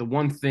strength, the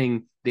one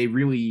thing they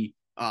really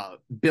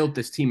built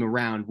this team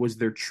around was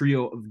their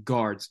trio of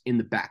guards in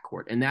the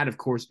backcourt. And that, of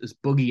course, is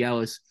Boogie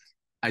Ellis,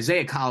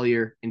 Isaiah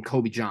Collier, and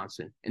Kobe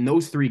Johnson. And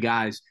those three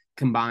guys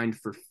combined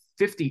for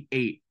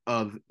 58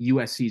 of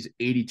USC's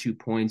 82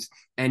 points.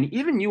 And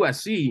even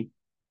USC,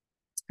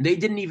 they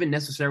didn't even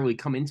necessarily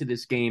come into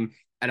this game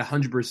at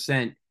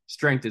 100%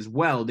 strength as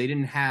well. They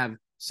didn't have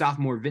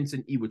sophomore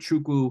Vincent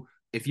Iwuchukwu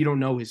If you don't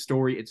know his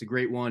story, it's a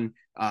great one.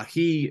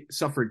 He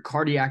suffered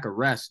cardiac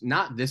arrest,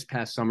 not this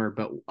past summer,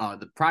 but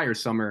the prior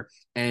summer,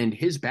 and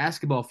his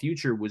basketball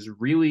future was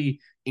really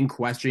in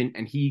question.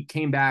 And he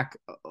came back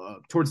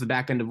towards the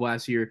back end of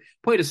last year,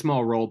 played a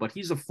small role, but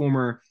he's a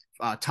former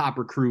top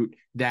recruit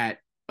that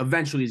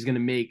eventually is going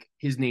to make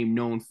his name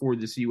known for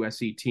this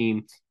USC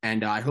team.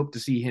 And I hope to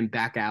see him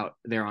back out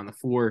there on the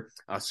floor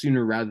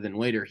sooner rather than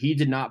later. He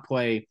did not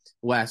play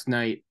last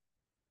night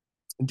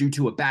due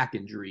to a back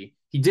injury.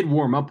 He did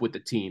warm up with the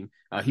team.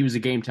 He was a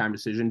game time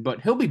decision,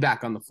 but he'll be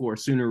back on the floor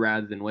sooner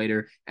rather than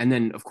later. And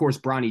then, of course,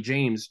 Bronny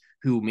James,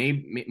 who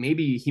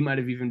maybe he might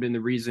have even been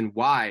the reason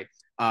why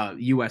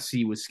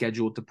USC was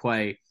scheduled to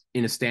play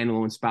in a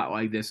standalone spot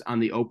like this on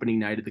the opening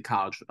night of the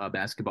college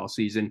basketball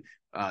season.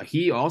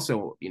 He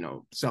also,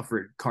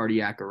 suffered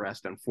cardiac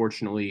arrest,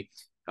 unfortunately,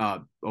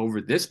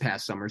 over this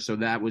past summer. So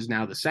that was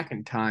now the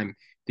second time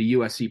the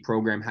USC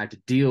program had to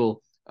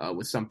deal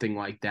with something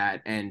like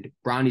that. And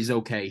Bronny's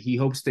okay. He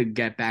hopes to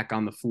get back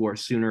on the floor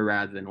sooner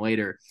rather than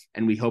later,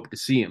 and we hope to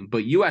see him.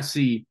 But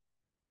USC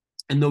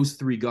and those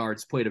three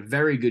guards played a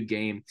very good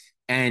game.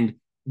 And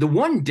the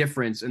one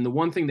difference and the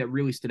one thing that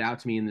really stood out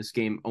to me in this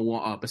game,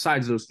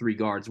 besides those three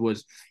guards,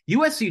 was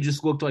USC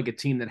just looked like a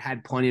team that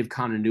had plenty of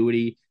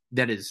continuity,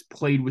 that has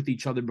played with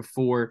each other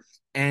before.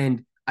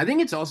 And I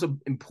think it's also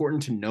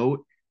important to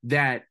note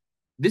that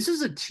this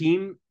is a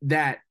team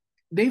that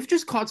they've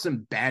just caught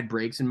some bad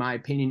breaks, in my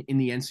opinion, in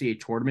the NCAA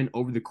tournament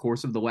over the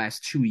course of the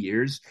last 2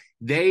 years.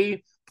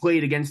 They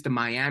played against a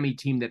Miami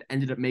team that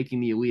ended up making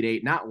the Elite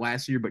Eight, not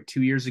last year, but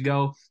 2 years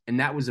ago. And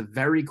that was a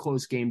very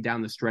close game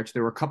down the stretch.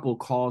 There were a couple of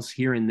calls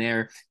here and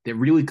there that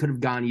really could have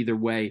gone either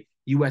way.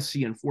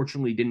 USC,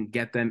 unfortunately, didn't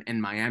get them,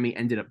 and Miami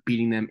ended up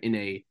beating them in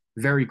a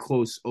very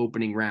close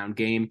opening round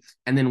game.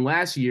 And then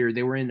last year,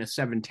 they were in a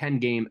 7-10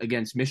 game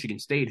against Michigan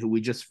State, who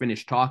we just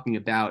finished talking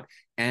about.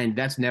 And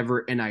that's never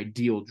an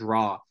ideal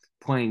draw,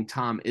 playing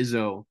Tom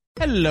Izzo.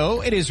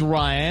 Hello, it is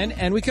Ryan,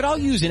 and we could all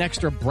use an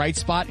extra bright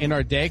spot in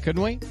our day,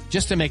 couldn't we?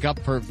 Just to make up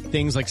for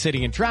things like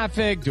sitting in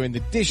traffic, doing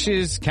the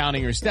dishes,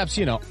 counting your steps,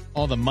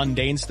 all the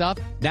mundane stuff.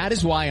 That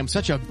is why I'm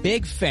such a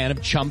big fan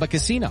of Chumba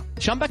Casino.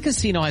 Chumba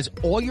Casino has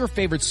all your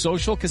favorite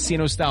social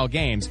casino-style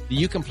games that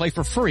you can play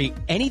for free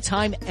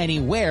anytime,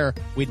 anywhere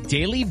with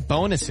daily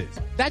bonuses.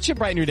 That should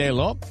brighten your day a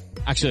little.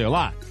 Actually, a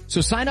lot.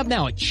 So sign up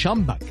now at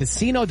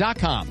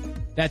ChumbaCasino.com.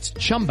 That's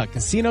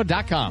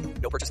ChumbaCasino.com.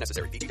 No purchase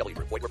necessary. VGW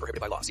Group. Void where prohibited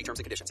by law. See terms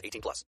and conditions.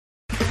 18+.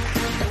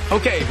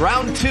 Okay,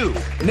 round two.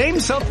 Name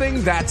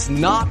something that's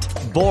not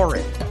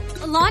boring.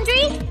 A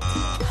laundry?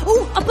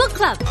 Ooh, a book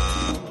club.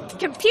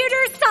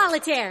 Computer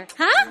solitaire,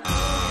 huh?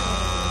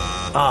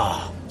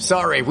 Ah,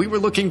 sorry. We were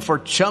looking for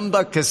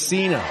Chumba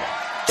Casino.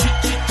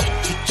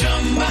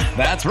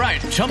 That's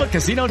right.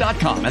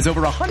 ChumbaCasino.com has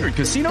over 100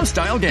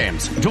 casino-style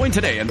games. Join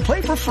today and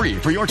play for free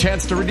for your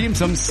chance to redeem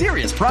some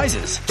serious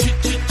prizes.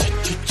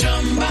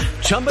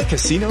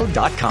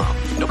 ChumbaCasino.com.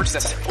 No purchase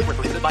necessary. Void where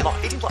prohibited by law.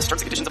 18+. Terms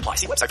and conditions apply.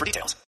 See website for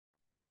details.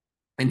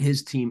 And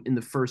his team in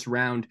the first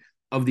round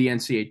of the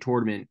NCAA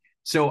tournament.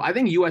 So I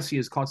think USC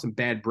has caught some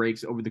bad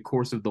breaks over the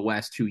course of the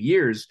last 2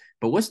 years.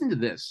 But listen to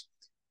this.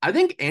 I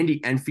think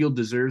Andy Enfield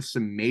deserves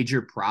some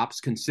major props,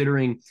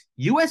 considering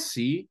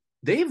USC,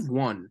 they've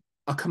won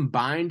a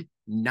combined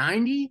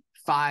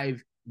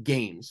 95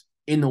 games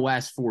in the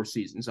last 4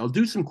 seasons. I'll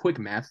do some quick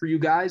math for you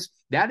guys.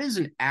 That is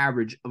an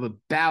average of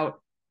about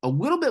a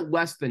little bit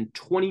less than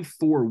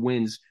 24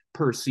 wins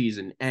per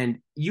season. And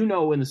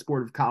in the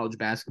sport of college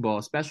basketball,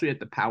 especially at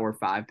the Power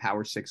 5,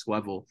 Power 6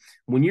 level,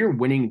 when you're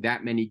winning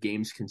that many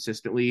games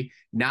consistently,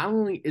 not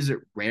only is it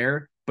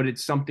rare, but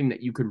it's something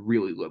that you could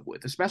really live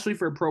with, especially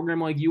for a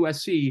program like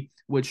USC,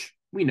 which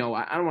we know,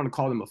 I don't want to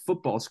call them a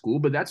football school,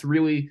 but that's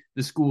really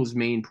the school's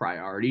main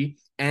priority.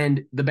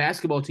 And the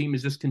basketball team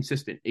is just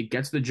consistent. It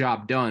gets the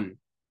job done.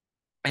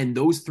 And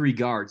those three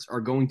guards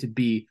are going to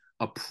be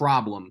a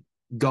problem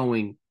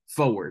going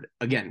forward.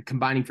 Again,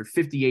 combining for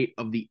 58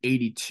 of the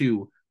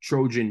 82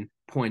 Trojan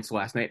points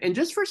last night. And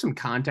just for some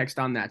context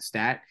on that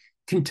stat,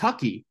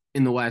 Kentucky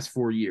in the last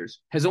 4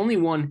 years has only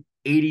won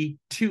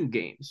 82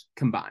 games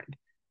combined.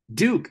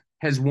 Duke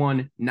has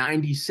won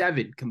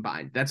 97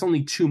 combined. That's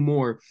only 2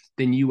 more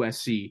than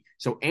USC.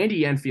 So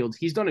Andy Enfield,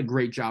 he's done a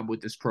great job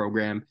with this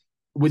program.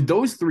 With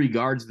those three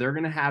guards, they're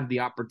going to have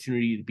the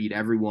opportunity to beat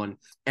everyone.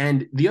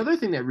 And the other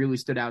thing that really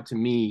stood out to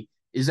me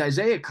is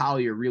Isaiah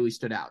Collier really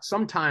stood out.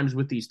 Sometimes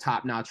with these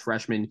top-notch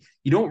freshmen,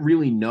 you don't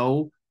really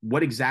know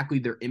what exactly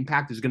their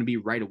impact is going to be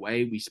right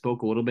away. We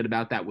spoke a little bit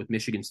about that with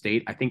Michigan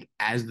State. I think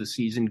as the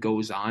season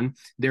goes on,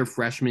 their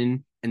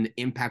freshmen and the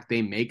impact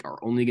they make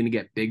are only going to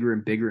get bigger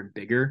and bigger and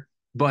bigger.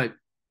 But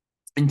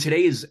in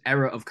today's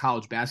era of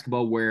college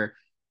basketball, where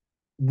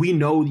we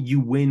know you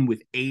win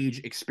with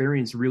age,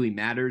 experience really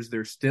matters,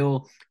 there's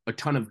still a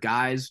ton of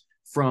guys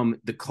from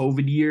the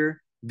COVID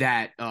year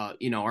that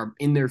are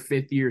in their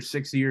 5th year,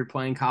 6th year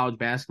playing college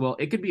basketball.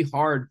 It could be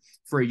hard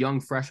for a young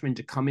freshman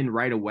to come in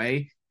right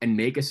away and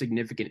make a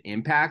significant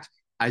impact.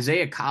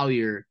 Isaiah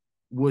Collier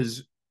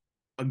was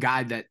a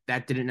guy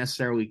that didn't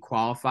necessarily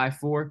qualify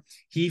for.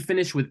 He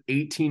finished with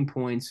 18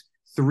 points,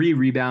 3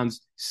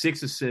 rebounds,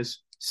 6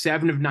 assists,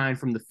 7 of 9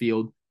 from the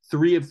field,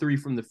 3 of 3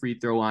 from the free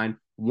throw line,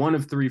 1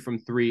 of 3 from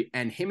 3.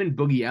 And him and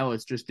Boogie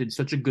Ellis just did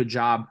such a good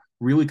job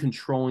really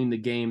controlling the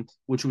game,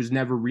 which was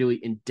never really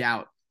in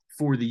doubt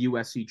for the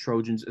USC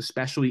Trojans,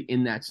 especially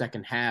in that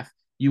second half.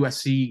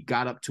 USC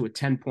got up to a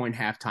 10-point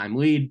halftime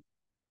lead.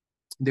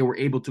 They were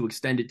able to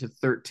extend it to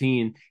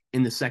 13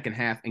 in the second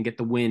half and get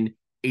the win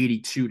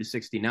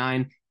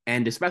 82-69.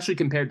 And especially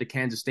compared to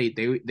Kansas State,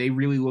 they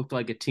really looked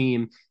like a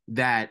team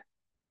that,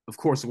 of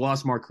course,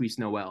 lost Marquise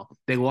Noel.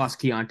 They lost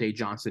Keontae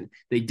Johnson.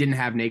 They didn't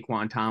have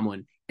Naquan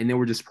Tomlin, and they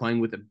were just playing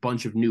with a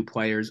bunch of new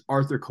players.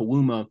 Arthur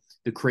Kaluma,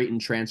 the Creighton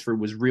transfer,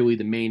 was really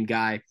the main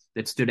guy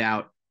that stood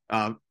out.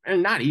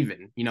 And not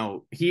even,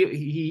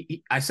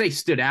 he I say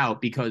stood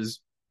out because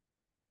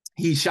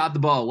he shot the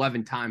ball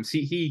 11 times.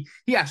 He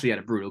actually had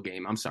a brutal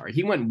game. I'm sorry.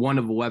 He went 1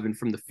 of 11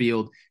 from the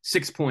field,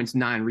 6 points,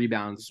 9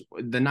 rebounds.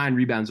 The 9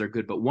 rebounds are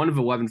good, but 1 of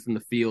 11 from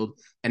the field.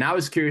 And I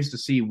was curious to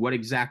see what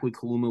exactly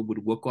Kaluma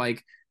would look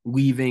like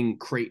leaving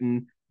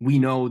Creighton. We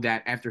know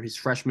that after his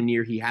freshman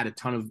year, he had a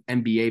ton of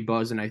NBA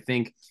buzz, and I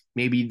think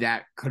maybe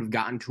that could have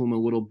gotten to him a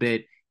little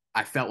bit.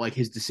 I felt like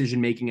his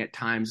decision-making at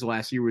times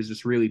last year was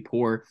just really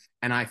poor.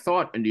 And I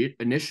thought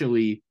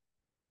initially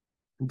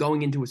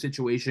going into a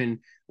situation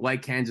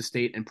like Kansas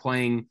State and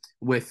playing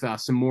with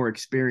some more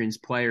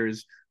experienced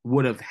players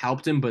would have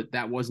helped him, but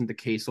that wasn't the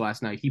case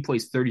last night. He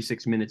plays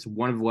 36 minutes,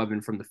 1 of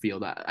 11 from the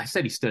field. I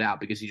said he stood out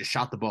because he just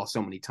shot the ball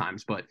so many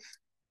times, but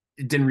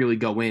it didn't really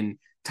go in.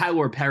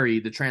 Tyler Perry,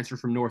 the transfer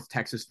from North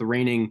Texas, the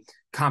reigning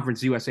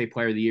Conference USA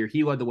Player of the Year,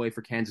 he led the way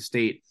for Kansas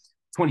State,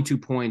 22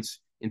 points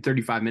in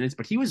 35 minutes,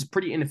 but he was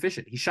pretty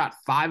inefficient. He shot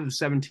 5 of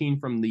 17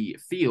 from the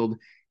field.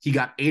 He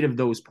got 8 of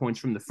those points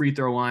from the free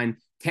throw line.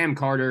 Cam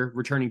Carter,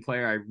 returning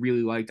player, I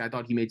really liked. I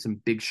thought he made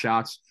some big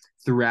shots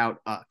throughout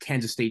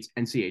Kansas State's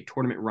NCAA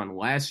tournament run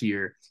last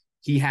year.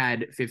 He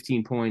had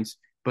 15 points,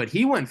 but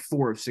he went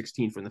 4 of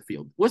 16 from the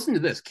field. Listen to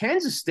this.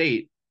 Kansas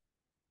State,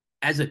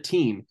 as a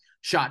team,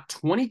 shot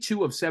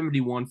 22 of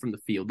 71 from the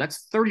field.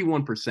 That's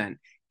 31%,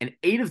 and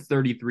 8 of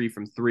 33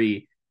 from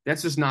 3.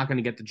 That's just not going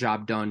to get the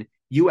job done.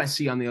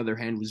 USC, on the other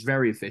hand, was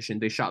very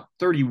efficient. They shot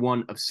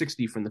 31 of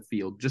 60 from the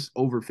field, just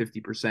over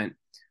 50%,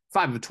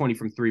 5 of 20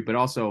 from 3, but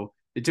also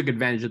they took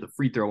advantage of the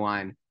free throw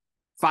line,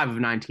 5 of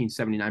 19,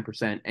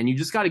 79%. And you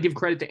just got to give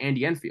credit to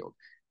Andy Enfield.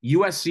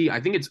 USC,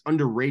 I think it's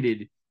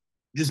underrated,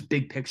 just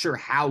big picture,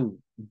 how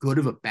good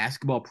of a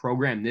basketball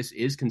program this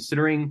is,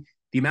 considering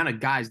the amount of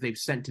guys they've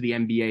sent to the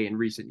NBA in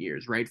recent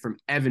years, right? From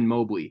Evan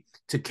Mobley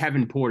to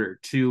Kevin Porter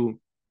to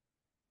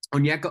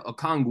Onyeka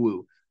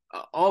Okongwu,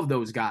 all of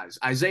those guys,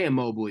 Isaiah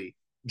Mobley,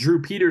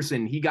 Drew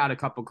Peterson, he got a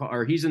couple,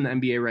 or he's in the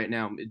NBA right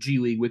now, G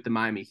League with the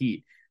Miami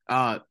Heat.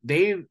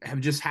 They have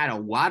just had a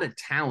lot of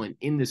talent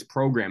in this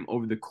program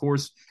over the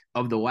course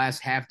of the last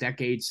half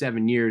decade,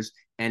 7 years,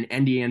 and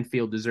Andy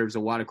Enfield deserves a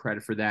lot of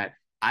credit for that.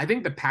 I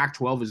think the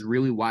Pac-12 is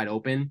really wide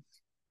open.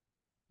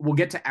 We'll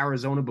get to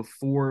Arizona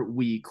before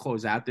we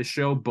close out this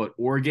show, but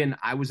Oregon,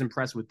 I was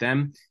impressed with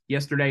them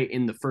yesterday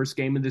in the first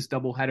game of this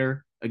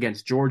doubleheader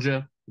against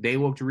Georgia. They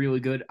looked really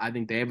good. I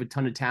think they have a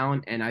ton of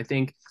talent, and I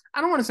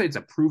don't want to say it's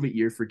a prove-it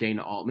year for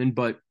Dana Altman,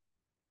 but,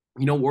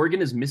 Oregon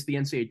has missed the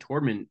NCAA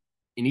tournament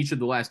in each of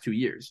the last 2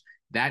 years.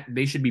 That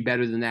they should be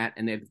better than that,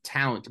 and they have the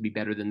talent to be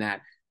better than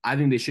that. I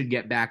think they should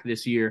get back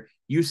this year.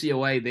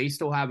 UCLA, they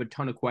still have a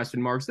ton of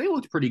question marks. They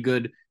looked pretty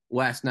good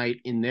last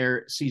night in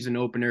their season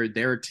opener.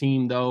 Their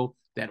team, though,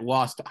 that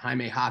lost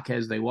Jaime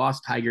Jaquez, they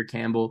lost Tiger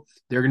Campbell.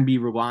 They're going to be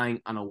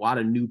relying on a lot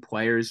of new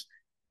players,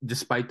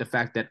 despite the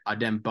fact that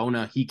Adem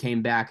Bona, he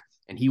came back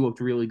and he looked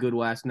really good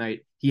last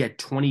night. He had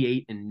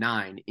 28 and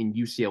 9 in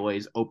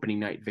UCLA's opening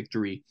night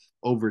victory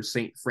over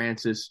St.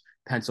 Francis,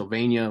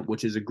 Pennsylvania,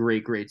 which is a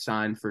great, great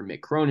sign for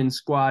Mick Cronin's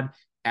squad.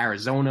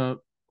 Arizona,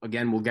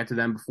 again, we'll get to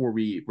them before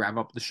we wrap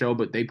up the show,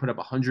 but they put up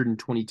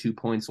 122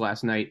 points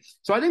last night.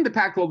 So I think the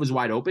Pac-12 is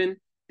wide open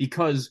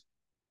because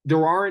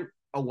there aren't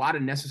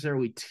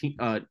necessarily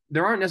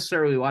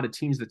a lot of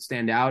teams that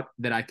stand out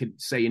that I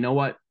could say, you know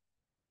what,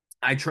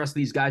 I trust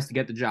these guys to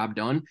get the job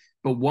done.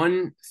 But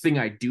one thing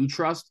I do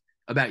trust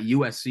about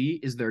USC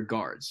is their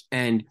guards.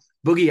 And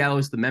Boogie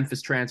Ellis, the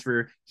Memphis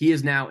transfer, he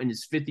is now in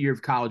his 5th year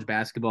of college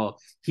basketball.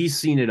 He's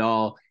seen it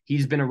all.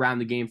 He's been around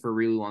the game for a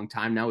really long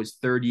time. Now his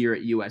 3rd year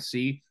at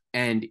USC,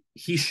 and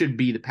he should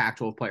be the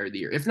Pac-12 Player of the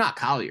Year, if not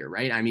Collier,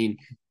 right? I mean,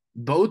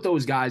 both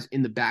those guys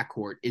in the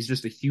backcourt is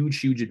just a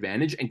huge, huge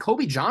advantage. And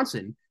Kobe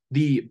Johnson,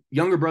 the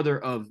younger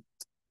brother of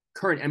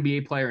current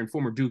NBA player and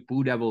former Duke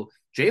Blue Devil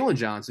Jalen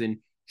Johnson,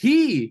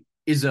 he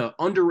is an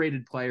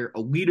underrated player,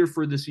 a leader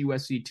for this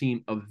USC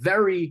team, a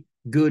very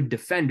good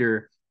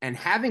defender. And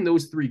having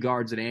those 3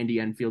 guards at Andy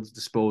Enfield's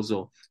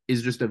disposal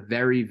is just a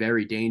very,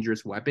 very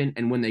dangerous weapon.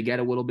 And when they get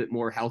a little bit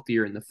more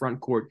healthier in the front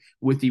court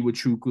with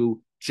Iwuchukwu,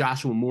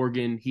 Joshua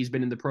Morgan, he's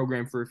been in the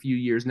program for a few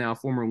years now,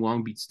 former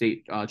Long Beach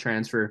State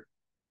transfer.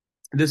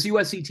 This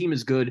USC team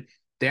is good.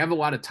 They have a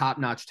lot of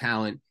top-notch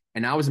talent.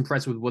 And I was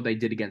impressed with what they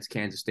did against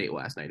Kansas State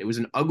last night. It was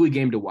an ugly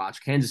game to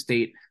watch. Kansas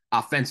State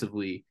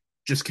offensively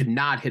just could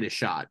not hit a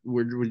shot.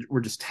 We're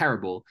just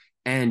terrible.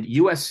 And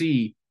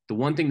USC, the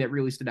one thing that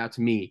really stood out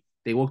to me,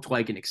 they looked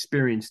like an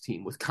experienced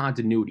team with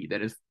continuity that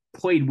has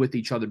played with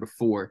each other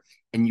before,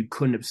 and you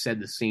couldn't have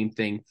said the same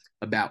thing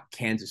about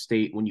Kansas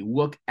State. When you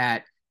look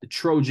at the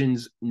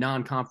Trojans'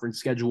 non-conference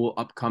schedule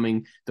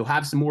upcoming, they'll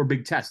have some more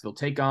big tests. They'll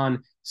take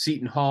on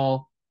Seton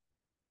Hall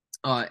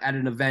at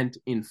an event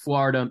in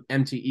Florida,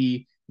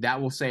 MTE. That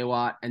will say a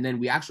lot. And then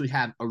we actually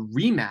have a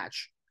rematch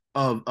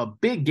of a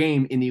big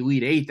game in the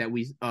Elite Eight that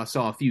we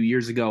saw a few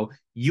years ago,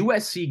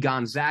 USC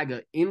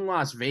Gonzaga in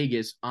Las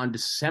Vegas on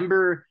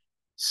December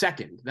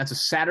 2nd. That's a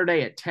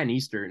Saturday at 10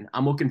 Eastern.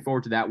 I'm looking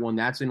forward to that one.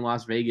 That's in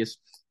Las Vegas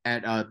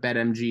at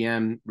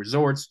BetMGM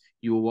Resorts.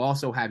 You will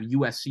also have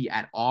USC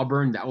at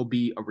Auburn. That will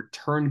be a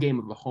return game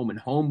of a home and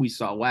home we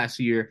saw last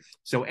year.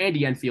 So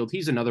Andy Enfield,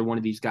 he's another one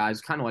of these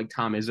guys, kind of like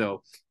Tom Izzo,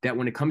 that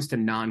when it comes to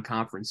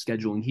non-conference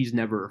scheduling, he's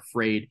never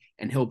afraid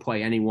and he'll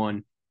play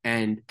anyone.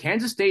 And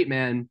Kansas State,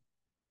 man,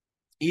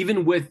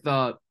 even with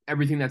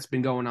everything that's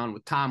been going on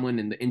with Tomlin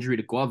and the injury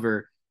to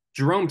Glover,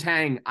 Jerome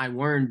Tang, I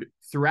learned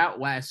throughout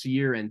last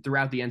year and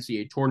throughout the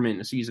NCAA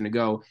tournament a season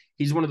ago,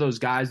 he's one of those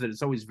guys that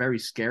it's always very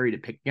scary to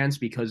pick against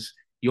because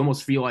you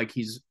almost feel like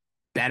he's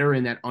better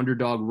in that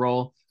underdog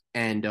role.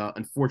 And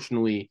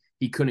unfortunately,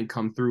 he couldn't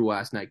come through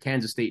last night.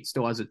 Kansas State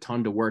still has a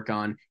ton to work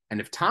on. And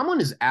if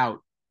Tomlin is out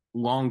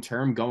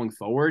long-term going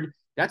forward,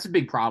 that's a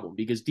big problem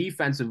because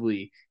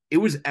defensively, it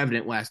was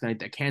evident last night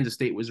that Kansas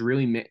State was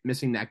really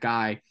missing that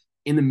guy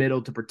in the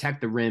middle to protect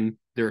the rim.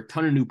 There are a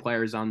ton of new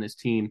players on this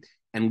team.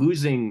 And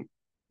losing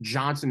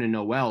Johnson and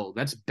Noel,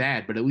 that's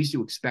bad, but at least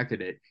you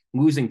expected it.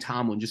 Losing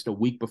Tomlin just a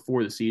week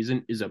before the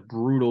season is a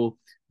brutal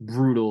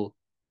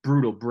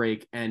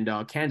break. And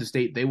Kansas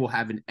State, they will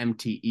have an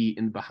MTE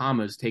in the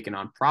Bahamas taking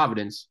on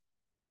Providence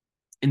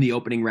in the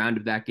opening round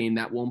of that game.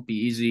 That won't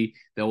be easy.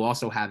 They'll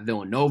also have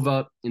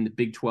Villanova in the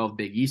Big 12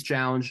 Big East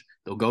Challenge.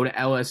 They'll go to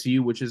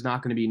LSU, which is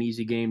not going to be an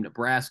easy game,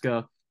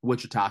 Nebraska,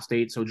 Wichita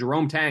State. So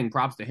Jerome Tang,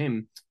 props to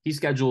him. He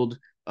scheduled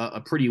a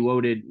pretty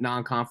loaded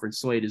non-conference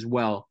slate as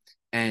well.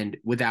 And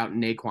without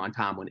Naquan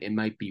Tomlin, it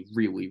might be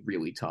really,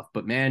 really tough.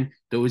 But, man,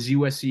 those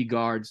USC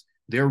guards,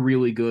 they're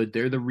really good.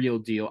 They're the real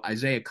deal.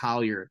 Isaiah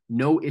Collier,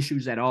 no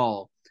issues at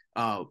all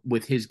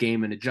with his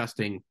game and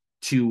adjusting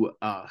to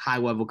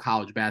high-level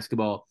college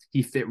basketball.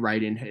 He fit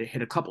right in,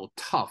 hit a couple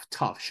tough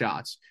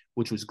shots,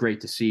 which was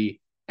great to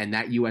see. And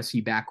that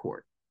USC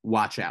backcourt,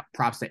 watch out.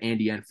 Props to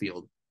Andy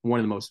Enfield, one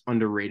of the most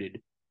underrated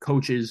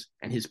coaches,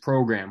 and his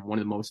program, one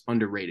of the most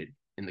underrated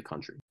in the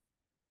country.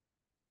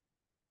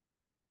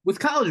 With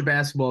college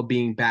basketball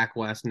being back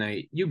last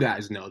night, you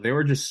guys know there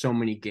were just so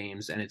many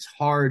games, and it's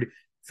hard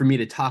for me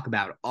to talk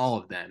about all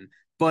of them.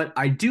 But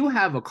I do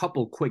have a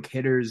couple quick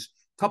hitters,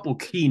 couple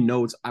key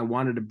notes I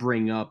wanted to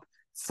bring up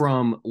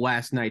from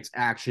last night's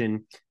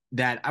action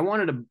that I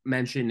wanted to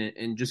mention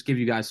and just give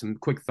you guys some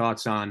quick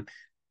thoughts on.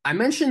 I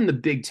mentioned the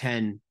Big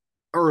Ten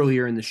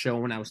earlier in the show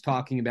when I was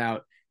talking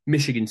about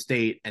Michigan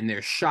State and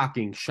their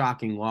shocking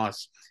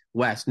loss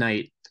last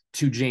night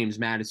to James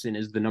Madison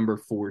as the number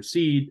 4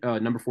 team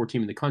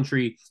in the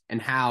country,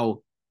 and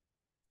how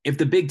if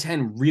the Big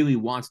Ten really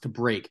wants to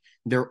break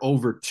their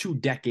over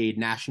 2-decade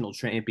national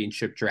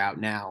championship drought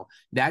now,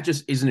 that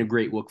just isn't a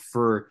great look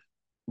for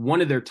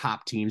one of their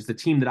top teams, the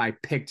team that I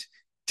picked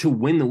to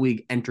win the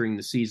league entering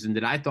the season,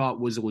 that I thought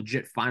was a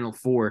legit Final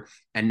Four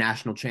and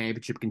national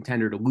championship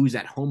contender, to lose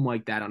at home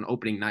like that on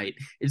opening night.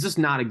 It's just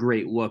not a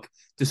great look,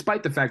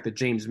 despite the fact that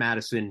James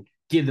Madison,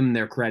 give them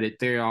their credit,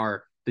 they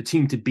are the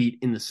team to beat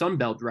in the Sun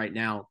Belt right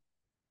now.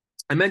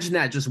 I mentioned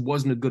that just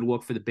wasn't a good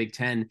look for the Big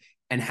Ten,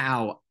 and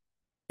how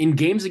in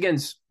games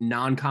against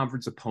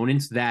non-conference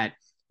opponents, that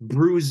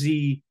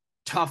bruisey,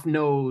 tough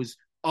nose,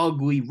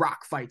 ugly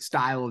rock fight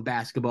style of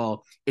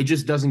basketball, it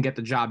just doesn't get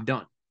the job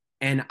done.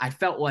 And I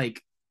felt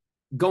like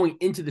going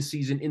into the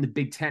season in the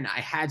Big Ten,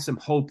 I had some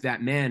hope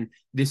that, man,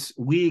 this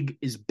league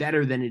is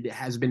better than it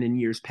has been in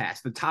years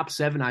past. The top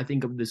 7, I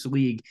think, of this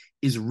league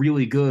is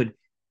really good.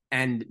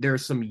 And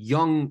there's some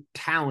young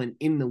talent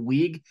in the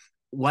league,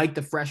 like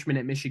the freshman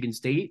at Michigan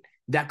State,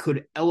 that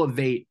could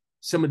elevate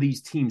some of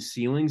these teams'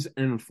 ceilings.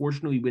 And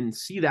unfortunately, we didn't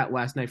see that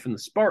last night from the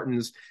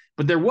Spartans.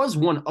 But there was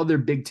one other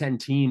Big Ten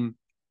team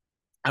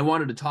I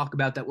wanted to talk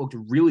about that looked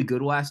really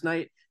good last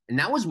night, and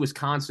that was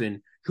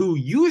Wisconsin, who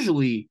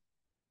usually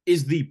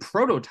is the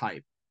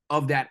prototype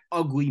of that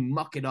ugly,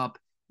 muck-it-up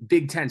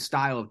Big Ten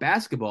style of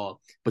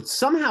basketball. But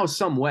somehow,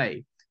 some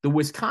way, the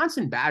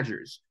Wisconsin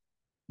Badgers,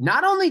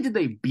 not only did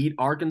they beat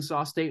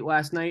Arkansas State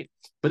last night,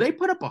 but they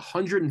put up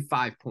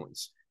 105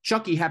 points.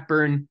 Chucky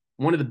Hepburn,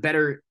 one of the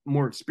better,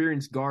 more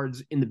experienced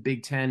guards in the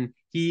Big Ten,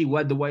 he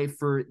led the way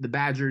for the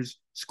Badgers,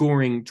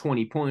 scoring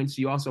 20 points.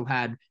 You also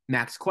had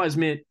Max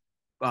Klesmit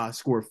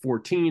score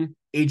 14.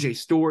 AJ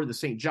Storr, the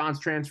St. John's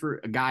transfer,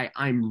 a guy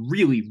I'm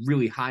really,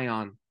 really high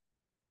on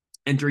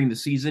entering the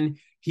season.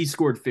 He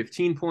scored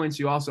 15 points.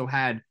 You also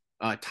had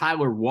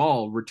Tyler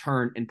Wall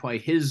return and play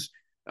his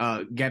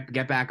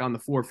get back on the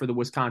floor for the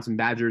Wisconsin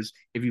Badgers.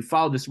 If you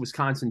followed this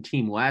Wisconsin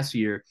team last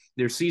year,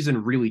 their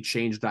season really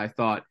changed, I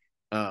thought,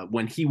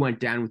 when he went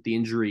down with the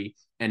injury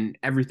and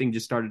everything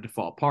just started to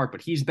fall apart.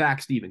 But he's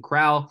back, Stephen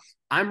Crowell.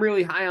 I'm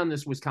really high on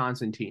this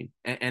Wisconsin team,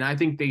 and I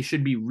think they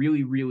should be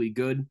really, really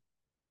good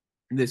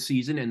this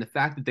season. And the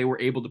fact that they were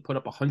able to put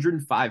up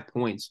 105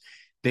 points,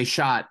 they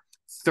shot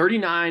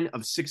 39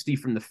 of 60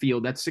 from the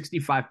field. That's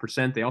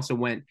 65%. They also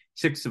went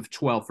 6 of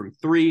 12 from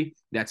three.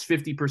 That's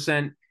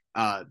 50%.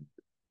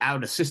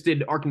 Out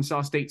assisted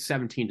Arkansas State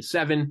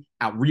 17-7,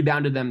 out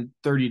rebounded them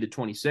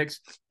 30-26.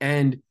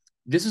 And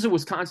this is a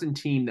Wisconsin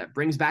team that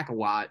brings back a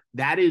lot.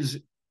 That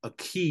is a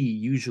key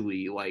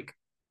usually, like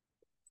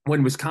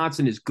when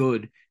Wisconsin is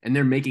good and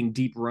they're making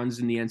deep runs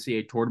in the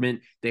NCAA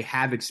tournament, they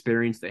have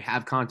experience, they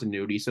have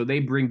continuity. So they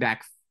bring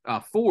back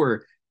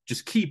 4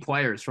 just key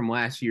players from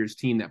last year's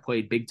team that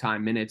played big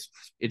time minutes.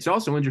 It's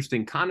also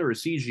interesting, Connor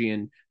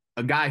Esigian,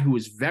 a guy who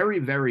was very,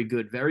 very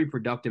good, very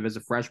productive as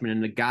a freshman,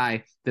 and a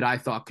guy that I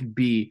thought could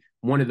be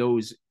one of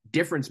those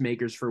difference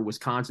makers for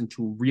Wisconsin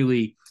to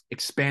really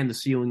expand the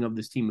ceiling of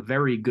this team, a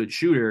very good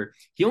shooter.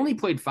 He only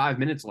played 5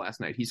 minutes last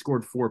night. He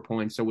scored 4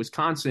 points. So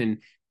Wisconsin,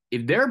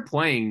 if they're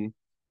playing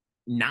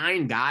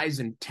 9 guys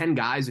and 10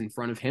 guys in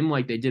front of him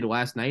like they did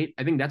last night,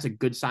 I think that's a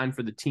good sign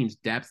for the team's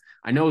depth.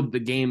 I know the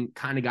game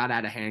kind of got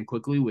out of hand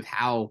quickly with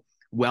how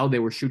well they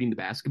were shooting the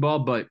basketball,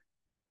 but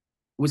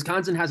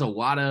Wisconsin has a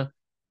lot of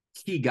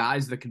key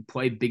guys that could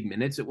play big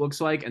minutes, it looks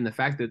like. And the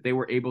fact that they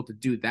were able to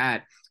do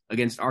that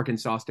against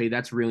Arkansas State,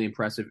 that's really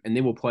impressive. And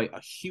they will play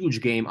a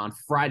huge game on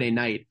Friday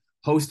night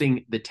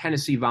hosting the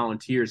Tennessee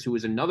Volunteers, who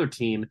is another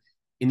team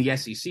in the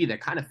SEC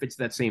that kind of fits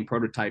that same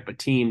prototype, a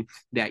team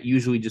that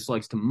usually just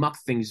likes to muck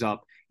things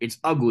up. It's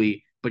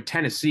ugly, but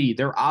Tennessee,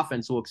 their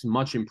offense looks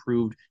much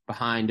improved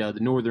behind the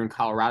Northern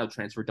Colorado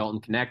transfer,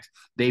 Dalton Knecht.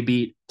 They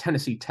beat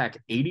Tennessee Tech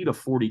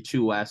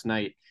 80-42 last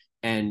night.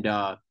 And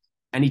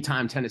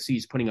anytime Tennessee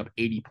is putting up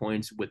 80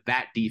 points with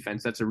that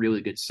defense, that's a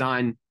really good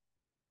sign.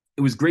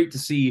 It was great to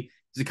see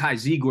Zakai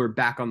Ziegler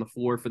back on the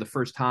floor for the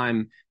first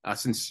time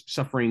since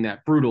suffering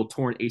that brutal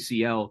torn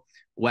ACL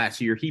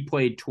last year. He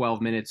played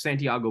 12 minutes.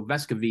 Santiago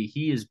Vescovi,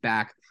 he is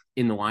back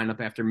in the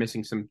lineup after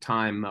missing some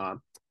time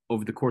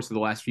over the course of the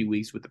last few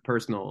weeks with the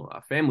personal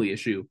family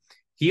issue.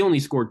 He only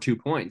scored 2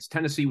 points.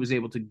 Tennessee was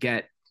able to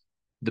get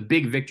the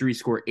big victory,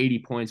 score 80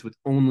 points with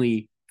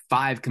only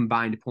 5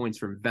 combined points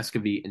from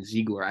Vescovi and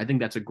Ziegler. I think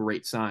that's a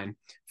great sign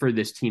for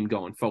this team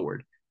going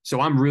forward. So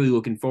I'm really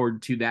looking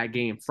forward to that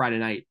game Friday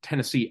night,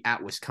 Tennessee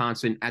at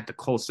Wisconsin at the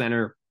Kohl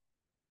Center.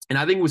 And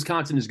I think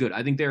Wisconsin is good.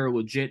 I think they're a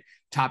legit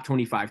top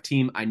 25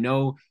 team. I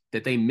know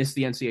that they missed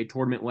the NCAA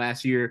tournament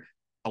last year.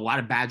 A lot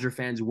of Badger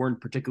fans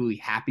weren't particularly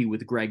happy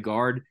with Greg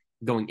Gard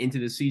going into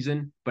the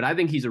season, but I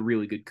think he's a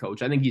really good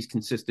coach. I think he's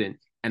consistent,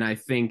 and I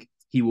think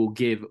he will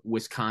give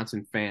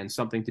Wisconsin fans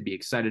something to be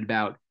excited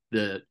about.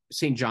 The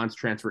St. John's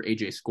transfer,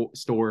 AJ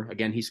Storr,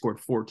 again, he scored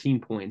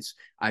 14 points.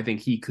 I think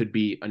he could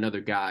be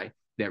another guy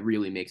that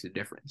really makes a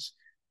difference.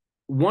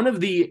 One of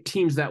the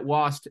teams that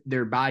lost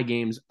their bye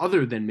games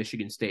other than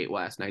Michigan State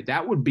last night,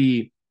 that would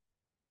be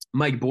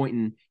Mike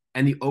Boynton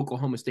and the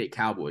Oklahoma State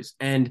Cowboys.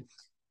 And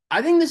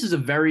I think this is a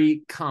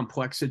very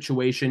complex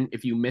situation.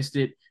 If you missed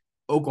it,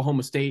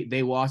 Oklahoma State,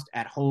 they lost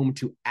at home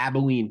to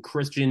Abilene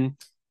Christian.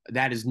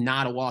 That is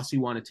not a loss you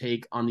want to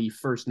take on the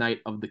first night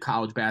of the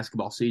college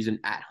basketball season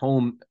at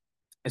home,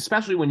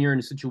 especially when you're in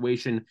a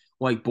situation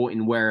like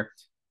Boynton where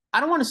I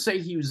don't want to say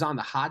he was on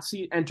the hot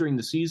seat entering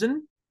the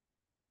season,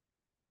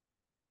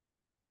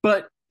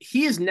 but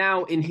he is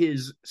now in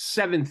his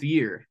 7th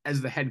year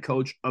as the head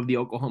coach of the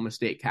Oklahoma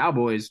State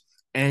Cowboys,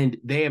 and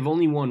they have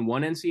only won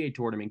one NCAA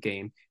tournament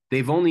game.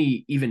 They've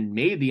only even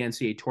made the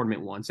NCAA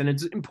tournament once, and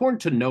it's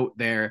important to note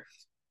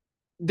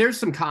there's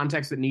some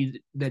context that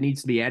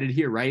needs to be added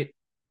here, right?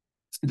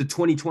 The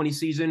 2020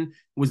 season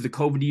was the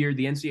COVID year.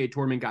 The NCAA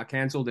tournament got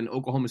canceled, and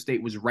Oklahoma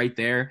State was right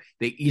there.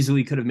 They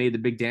easily could have made the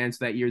big dance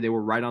that year. They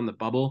were right on the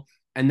bubble.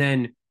 And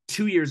then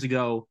 2 years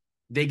ago,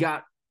 they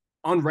got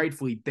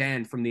unrightfully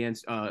banned from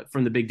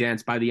the big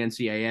dance by the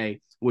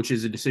NCAA, which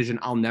is a decision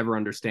I'll never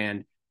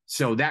understand.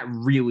 So that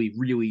really,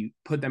 really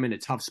put them in a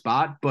tough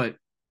spot. But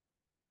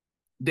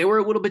they were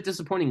a little bit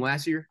disappointing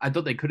last year. I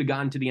thought they could have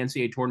gotten to the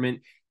NCAA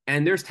tournament.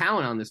 And there's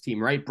talent on this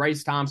team, right?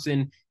 Bryce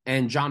Thompson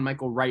and John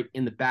Michael Wright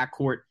in the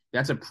backcourt.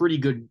 That's a pretty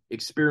good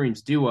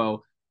experienced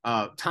duo.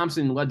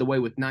 Thompson led the way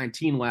with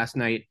 19 last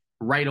night.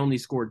 Wright only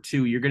scored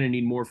 2. You're going to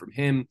need more from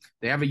him.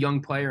 They have a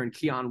young player in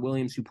Keon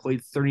Williams who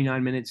played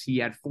 39 minutes. He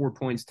had 4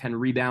 points, 10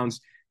 rebounds.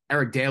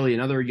 Eric Daly,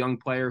 another young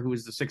player who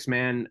is the 6th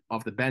man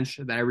off the bench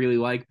that I really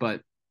like.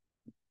 But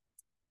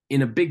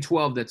in a Big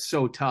 12 that's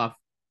so tough,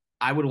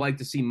 I would like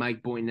to see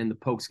Mike Boynton and the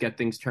Pokes get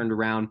things turned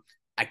around.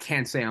 I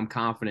can't say I'm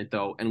confident,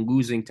 though, and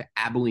losing to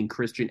Abilene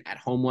Christian at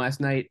home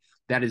last night,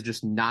 that is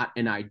just not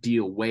an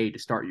ideal way to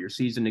start your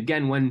season.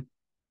 Again, when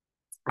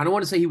I don't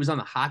want to say he was on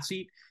the hot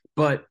seat,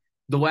 but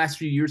the last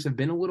few years have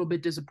been a little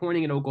bit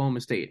disappointing in Oklahoma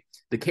State.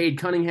 The Cade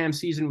Cunningham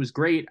season was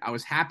great. I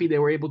was happy they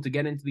were able to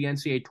get into the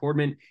NCAA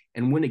tournament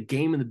and win a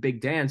game in the big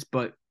dance,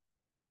 but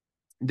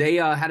they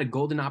had a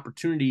golden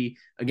opportunity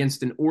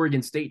against an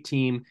Oregon State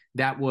team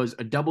that was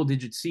a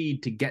double-digit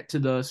seed to get to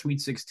the Sweet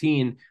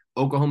 16.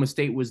 Oklahoma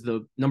State was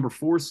the number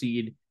 4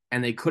 seed,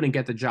 and they couldn't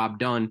get the job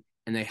done.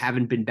 and they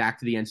haven't been back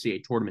to the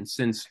NCAA tournament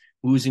since.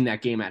 Losing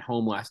that game at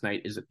home last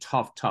night is a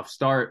tough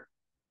start.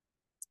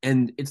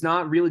 And it's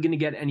not really going to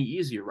get any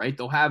easier, right?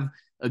 They'll have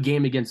a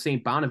game against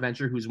St.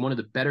 Bonaventure, who's one of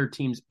the better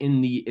teams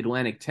in the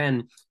Atlantic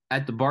 10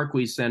 at the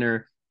Barclays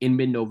Center in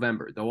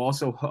mid-November. They'll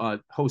also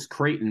host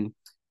Creighton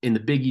in the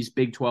Big East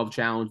Big 12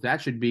 Challenge.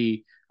 That should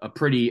be a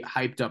pretty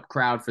hyped up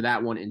crowd for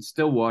that one in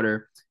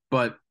Stillwater.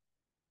 But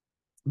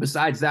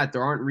besides that,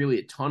 there aren't really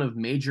a ton of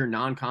major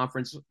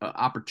non-conference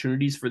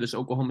opportunities for this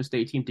Oklahoma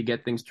State team to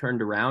get things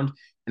turned around.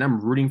 And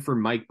I'm rooting for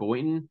Mike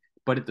Boynton.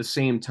 But at the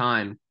same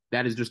time,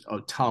 that is just a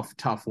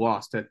tough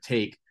loss to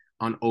take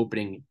on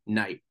opening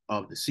night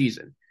of the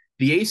season.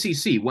 The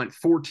ACC went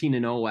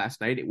 14-0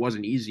 last night. It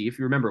wasn't easy. If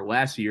you remember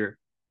last year,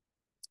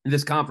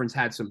 this conference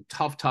had some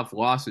tough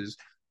losses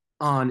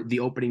on the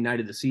opening night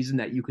of the season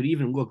that you could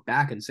even look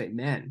back and say,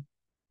 man.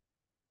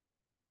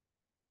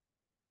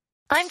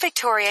 I'm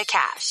Victoria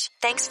Cash.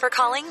 Thanks for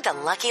calling the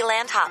Lucky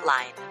Land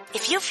Hotline.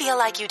 If you feel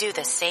like you do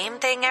the same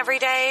thing every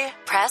day,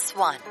 press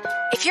 1.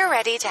 If you're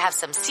ready to have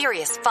some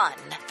serious fun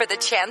for the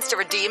chance to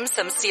redeem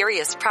some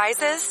serious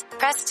prizes,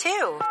 press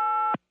 2.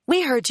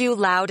 We heard you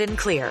loud and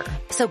clear.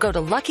 So go to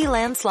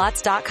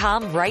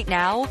LuckyLandSlots.com right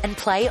now and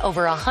play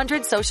over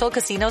 100 social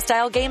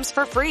casino-style games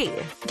for free.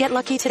 Get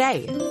lucky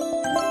today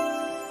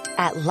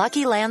at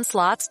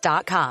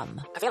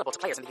LuckyLandSlots.com. Available to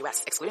players in the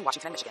U.S., excluding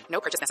Washington and Michigan. No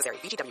purchase necessary.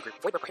 VGW Group.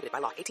 Void where prohibited by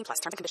law. 18+. Terms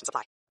and conditions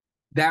apply.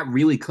 That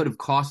really could have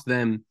cost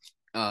them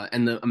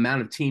and the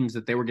amount of teams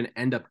that they were going to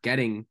end up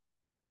getting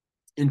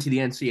into the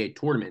NCAA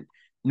tournament.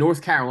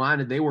 North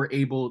Carolina, they were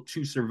able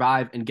to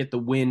survive and get the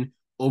win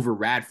over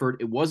Radford.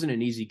 It wasn't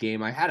an easy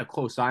game. I had a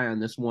close eye on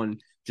this one,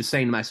 just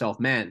saying to myself,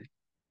 man,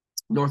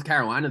 North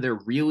Carolina, they're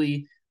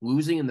really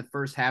losing in the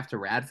first half to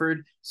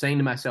Radford, saying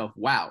to myself,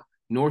 wow,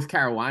 North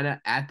Carolina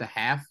at the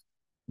half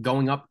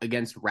going up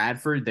against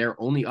Radford, they're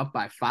only up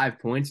by 5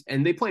 points,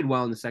 and they played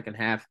well in the second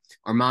half.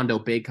 Armando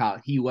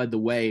Bacot, he led the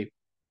way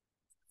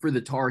for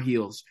the Tar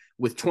Heels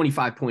with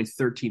 25 points,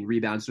 13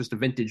 rebounds, just a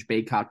vintage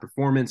Bacot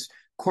performance.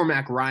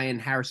 Cormac Ryan,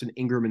 Harrison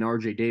Ingram, and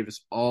RJ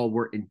Davis all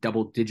were in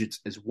double digits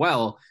as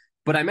well.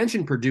 But I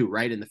mentioned Purdue,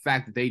 right? And the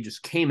fact that they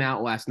just came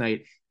out last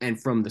night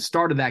and from the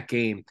start of that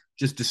game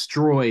just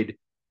destroyed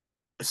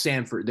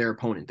Samford, their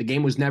opponent. The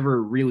game was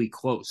never really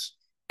close.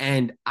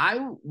 And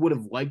I would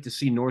have liked to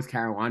see North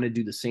Carolina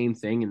do the same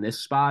thing in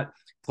this spot,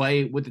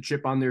 play with the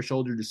chip on their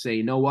shoulder to say,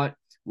 you know what,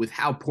 with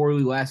how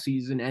poorly last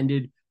season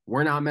ended,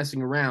 we're not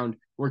messing around.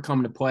 We're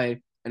coming to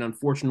play. And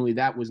unfortunately,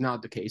 that was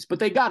not the case. But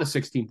they got a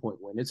 16-point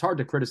win. It's hard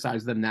to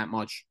criticize them that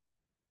much.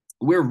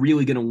 We're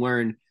really going to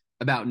learn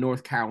about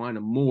North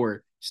Carolina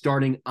more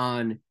starting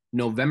on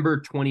November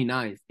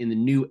 29th in the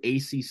new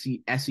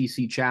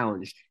ACC-SEC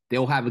Challenge.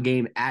 They'll have a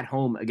game at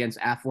home against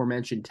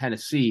aforementioned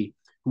Tennessee,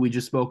 who we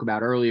just spoke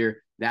about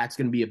earlier. That's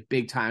going to be a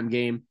big-time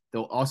game.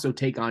 They'll also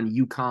take on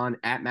UConn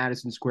at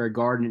Madison Square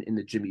Garden in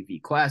the Jimmy V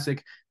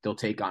Classic. They'll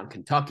take on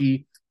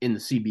Kentucky in the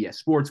CBS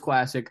Sports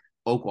Classic,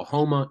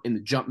 Oklahoma in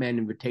the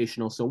Jumpman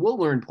Invitational. So we'll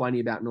learn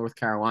plenty about North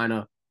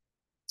Carolina,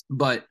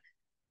 but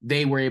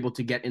they were able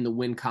to get in the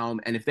win column.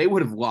 And if they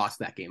would have lost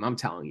that game, I'm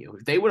telling you,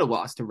 if they would have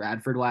lost to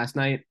Radford last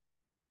night,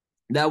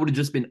 that would have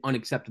just been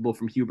unacceptable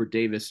from Hubert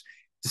Davis,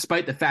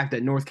 despite the fact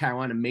that North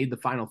Carolina made the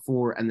Final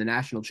Four and the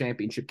national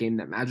championship game,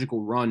 that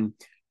magical run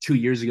 2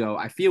 years ago.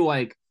 I feel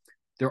like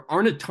there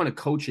aren't a ton of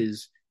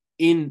coaches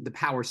in the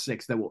Power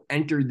Six that will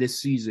enter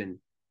this season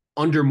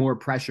under more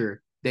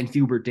pressure than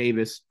Hubert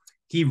Davis.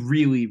 He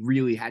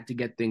really had to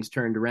get things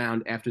turned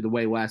around after the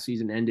way last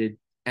season ended,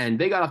 and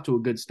they got off to a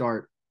good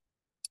start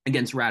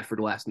against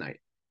Radford last night.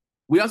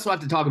 We also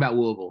have to talk about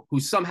Louisville, who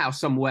somehow,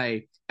 some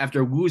way,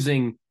 after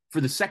losing for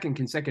the second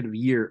consecutive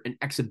year an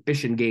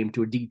exhibition game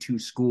to a D2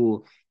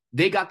 school,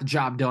 they got the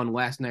job done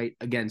last night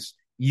against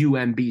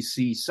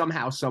UMBC.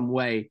 Somehow, some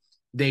way,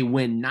 they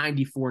win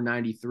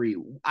 94-93.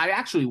 I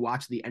actually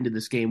watched the end of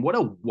this game. What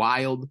a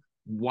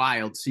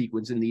wild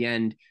sequence in the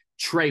end.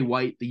 Trey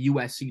White, the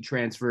USC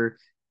transfer,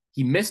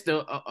 he missed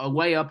a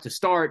layup to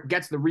start,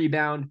 gets the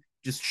rebound,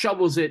 just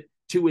shovels it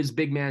to his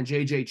big man,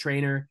 JJ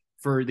Traynor,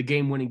 for the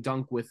game-winning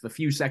dunk with a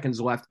few seconds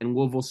left, and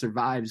Louisville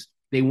survives.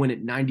 They win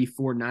it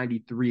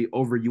 94-93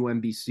 over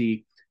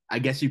UMBC. I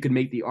guess you could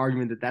make the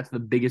argument that that's the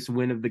biggest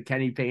win of the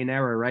Kenny Payne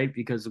era, right?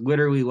 Because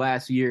literally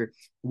last year,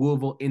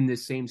 Louisville in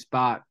this same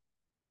spot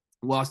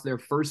lost their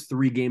first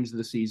 3 games of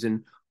the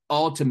season,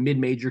 all to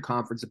mid-major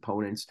conference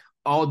opponents,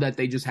 all that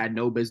they just had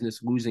no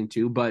business losing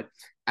to. But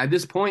at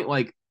this point,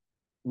 like,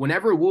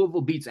 whenever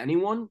Louisville beats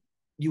anyone,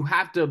 you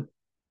have to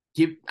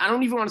I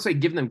don't even want to say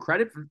give them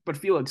credit, but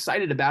feel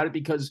excited about it,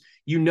 because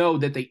you know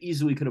that they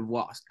easily could have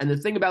lost. And the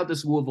thing about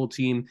this Louisville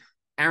team,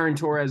 Aaron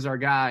Torres, our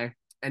guy,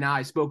 and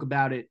I spoke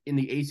about it in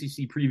the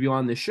ACC preview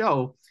on the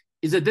show,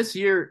 is that this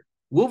year,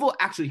 Louisville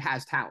actually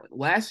has talent.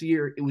 Last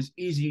year, it was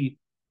easy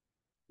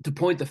to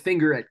point the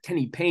finger at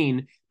Kenny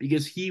Payne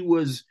because he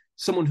was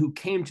someone who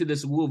came to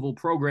this Louisville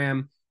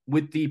program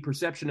with the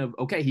perception of,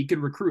 okay, he could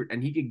recruit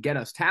and he could get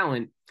us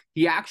talent.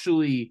 He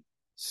actually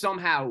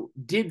somehow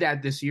did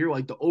that this year.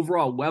 Like, the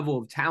overall level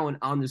of talent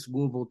on this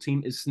Louisville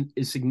team is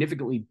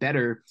significantly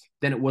better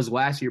than it was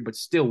last year. But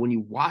still, when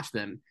you watch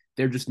them,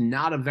 they're just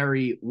not a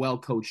very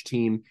well-coached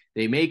team.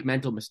 They make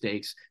mental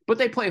mistakes, but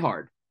they play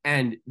hard.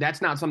 And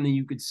that's not something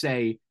you could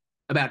say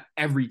about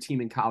every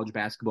team in college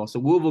basketball. So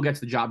Louisville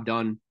gets the job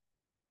done.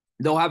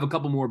 They'll have a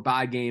couple more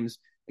bye games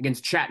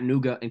against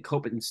Chattanooga and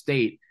Coppin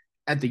State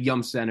at the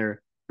Yum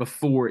Center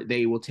before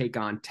they will take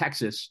on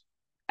Texas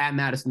at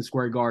Madison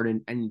Square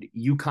Garden, and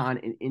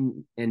UConn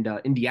and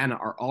Indiana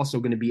are also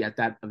going to be at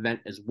that event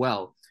as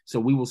well. So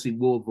we will see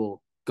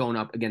Louisville going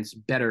up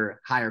against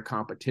better, higher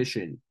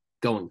competition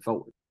going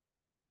forward.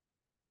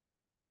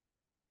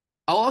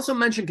 I'll also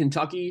mention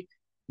Kentucky.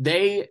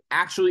 They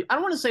actually, I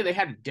don't want to say they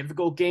had a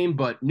difficult game,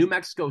 but New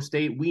Mexico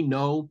State, we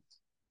know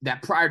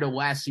that prior to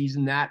last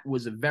season, that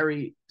was a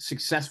very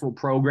successful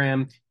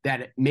program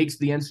that makes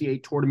the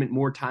NCAA tournament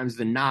more times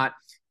than not.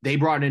 They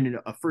brought in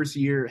a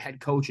first-year head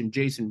coach in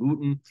Jason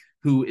Wooten,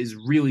 who is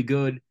really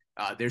good.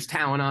 There's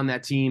talent on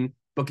that team,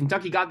 but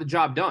Kentucky got the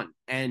job done.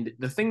 And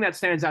the thing that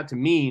stands out to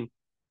me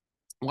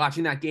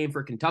watching that game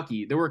for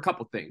Kentucky, there were a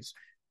couple things.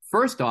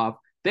 First off,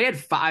 they had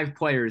 5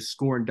 players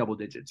scoring double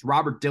digits.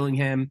 Robert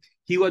Dillingham,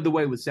 he led the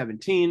way with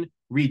 17.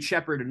 Reed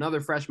Shepard, another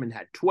freshman,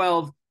 had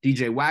 12.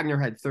 DJ Wagner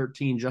had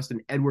 13.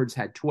 Justin Edwards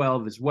had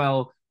 12 as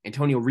well.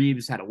 Antonio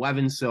Reeves had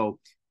 11. So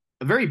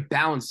a very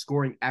balanced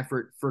scoring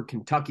effort for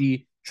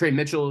Kentucky. Trey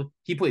Mitchell,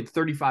 he played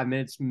 35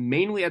 minutes,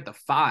 mainly at the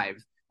 5,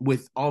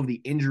 with all of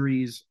the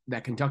injuries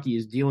that Kentucky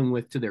is dealing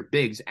with to their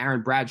bigs.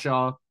 Aaron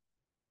Bradshaw,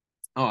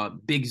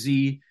 Big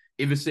Z,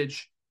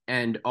 Ivisic,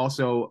 and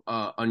also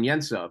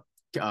Onyensa.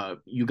 Ugana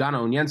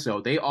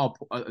Onyenso, they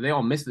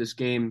all missed this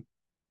game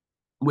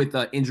with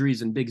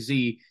injuries, and Big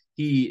Z,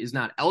 he is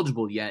not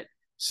eligible yet.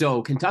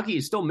 So Kentucky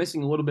is still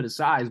missing a little bit of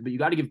size, but you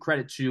got to give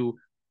credit to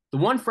the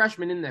one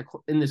freshman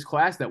in this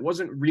class that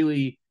wasn't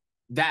really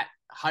that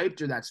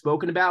hyped or that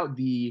spoken about,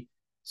 the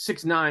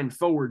 6'9"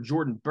 forward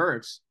Jordan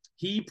Burks.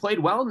 He played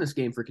well in this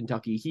game for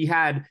Kentucky. He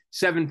had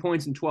 7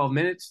 points in 12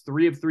 minutes,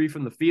 3 of 3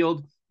 from the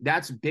field.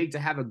 That's big to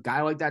have a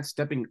guy like that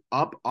stepping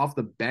up off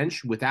the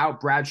bench without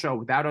Bradshaw,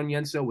 without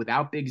Onyenso,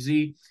 without Big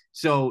Z.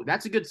 So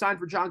that's a good sign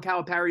for John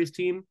Calipari's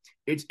team.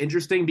 It's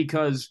interesting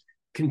because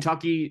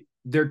Kentucky,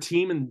 their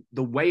team and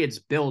the way it's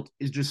built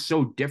is just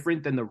so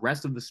different than the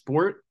rest of the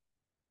sport,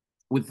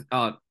 with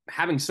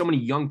having so many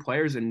young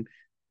players and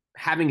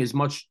having as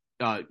much,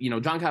 John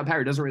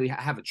Calipari doesn't really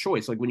have a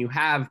choice. Like, when you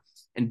have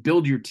and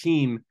build your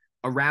team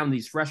around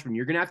these freshmen,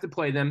 you're going to have to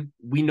play them.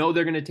 We know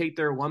they're going to take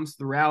their lumps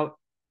throughout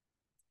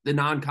the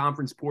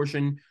non-conference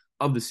portion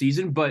of the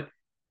season, but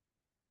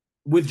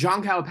with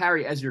John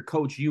Calipari as your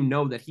coach, you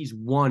know that he's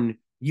won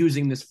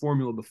using this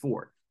formula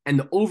before. And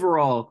the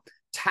overall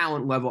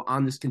talent level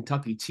on this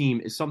Kentucky team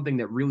is something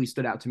that really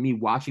stood out to me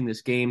watching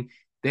this game.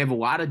 They have a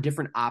lot of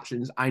different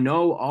options. I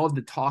know all of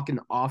the talk in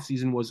the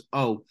offseason was,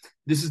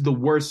 this is the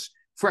worst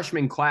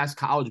freshman class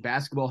college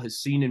basketball has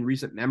seen in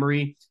recent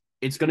memory.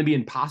 It's going to be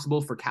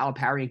impossible for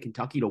Calipari and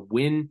Kentucky to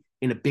win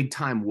in a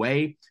big-time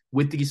way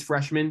with these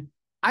freshmen.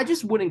 I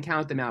just wouldn't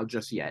count them out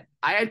just yet.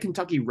 I had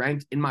Kentucky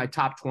ranked in my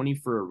top 20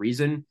 for a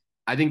reason.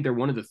 I think they're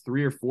one of the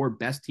 3 or 4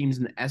 best teams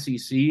in the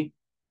SEC.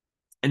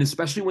 And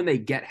especially when they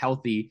get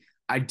healthy,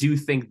 I do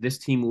think this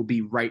team will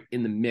be right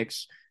in the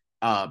mix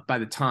by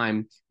the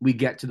time we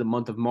get to the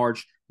month of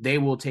March. They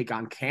will take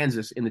on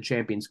Kansas in the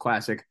Champions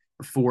Classic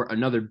for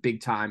another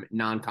big-time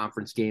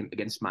non-conference game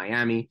against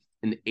Miami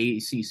in the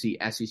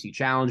ACC-SEC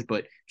Challenge.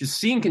 But just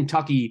seeing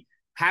Kentucky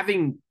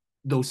having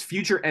those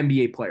future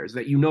NBA players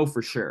that you know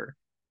for sure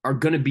are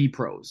going to be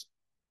pros,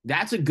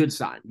 that's a good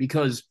sign,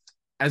 because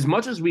as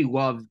much as we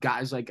love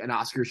guys like an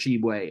Oscar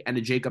Tshiebwe and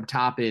a Jacob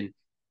Toppin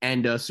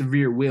and a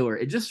Severe Wheeler,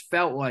 it just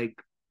felt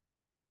like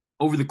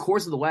over the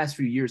course of the last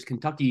few years,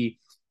 Kentucky,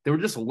 they were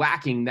just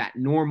lacking that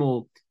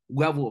normal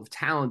level of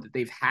talent that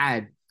they've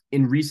had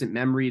in recent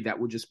memory that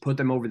would just put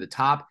them over the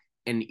top.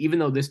 And even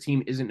though this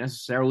team isn't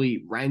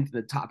necessarily ranked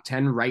in the top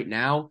 10 right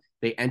now,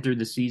 they entered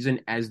the season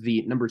as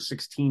the number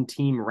 16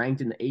 team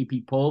ranked in the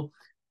AP poll.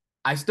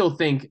 I still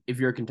think if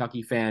you're a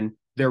Kentucky fan,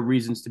 there are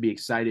reasons to be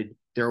excited.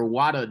 There are a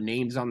lot of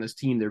names on this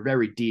team. They're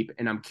very deep,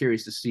 and I'm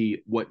curious to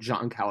see what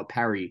John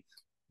Calipari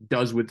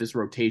does with this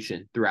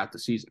rotation throughout the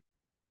season.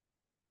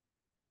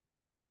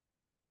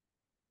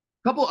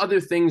 A couple other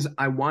things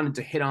I wanted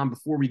to hit on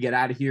before we get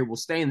out of here. We'll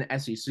stay in the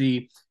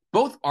SEC.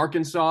 Both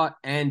Arkansas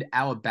and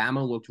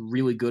Alabama looked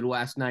really good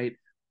last night.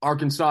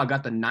 Arkansas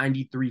got the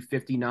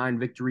 93-59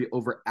 victory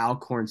over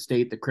Alcorn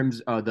State. The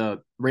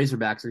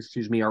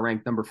Razorbacks, are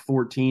ranked number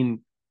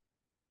 14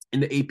 in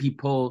the AP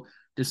poll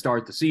to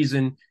start the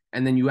season.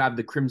 And then you have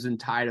the Crimson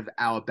Tide of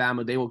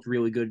Alabama. They looked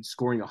really good,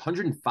 scoring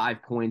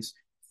 105 points,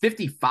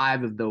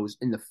 55 of those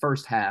in the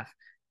first half.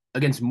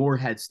 Against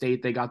Morehead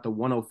State, they got the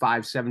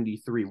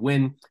 105-73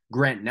 win.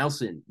 Grant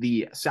Nelson,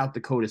 the North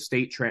Dakota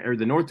State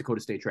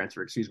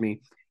transfer,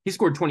 he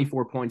scored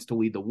 24 points to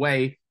lead the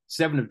way,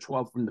 7 of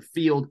 12 from the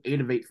field, 8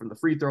 of 8 from the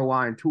free throw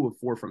line, 2 of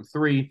 4 from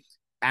 3.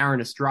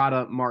 Aaron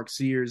Estrada, Mark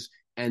Sears,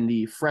 and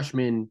the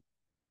freshman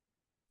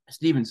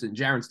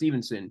Jaron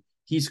Stevenson,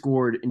 he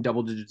scored in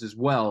double digits as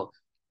well.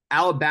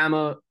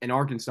 Alabama and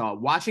Arkansas,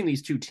 watching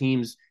these two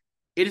teams,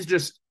 it is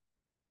just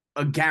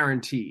a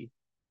guarantee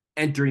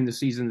entering the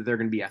season that they're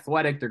going to be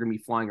athletic, they're going to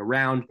be flying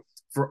around.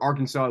 For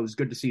Arkansas, it was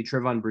good to see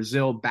Trevon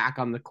Brazile back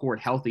on the court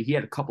healthy. He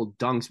had a couple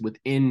dunks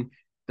within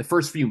the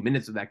first few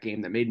minutes of that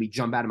game that made me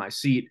jump out of my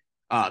seat.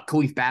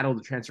 Khalif Battle,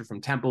 the transfer from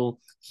Temple,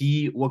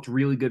 he looked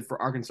really good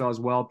for Arkansas as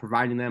well,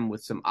 providing them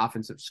with some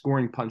offensive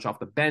scoring punch off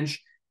the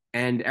bench.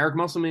 And Eric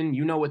Musselman,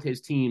 with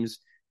his teams,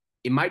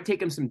 it might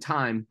take him some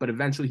time, but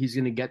eventually he's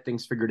going to get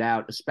things figured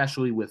out,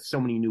 especially with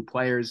so many new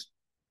players.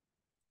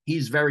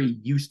 He's very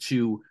used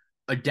to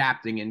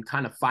adapting and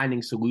kind of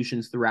finding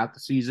solutions throughout the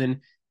season.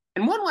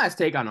 And one last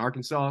take on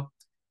Arkansas.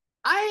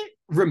 I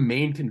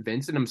remain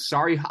convinced, and I'm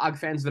sorry, Hog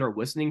fans that are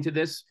listening to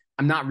this,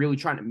 I'm not really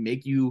trying to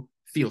make you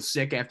feel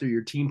sick after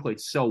your team played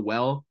so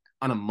well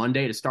on a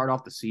Monday to start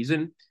off the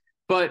season.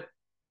 But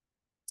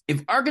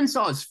if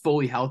Arkansas is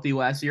fully healthy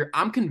last year,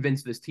 I'm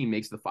convinced this team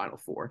makes the Final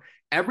Four.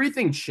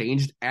 Everything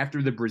changed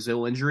after the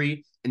Brazile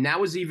injury, and that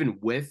was even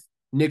with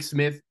Nick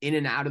Smith in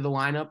and out of the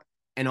lineup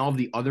and all of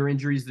the other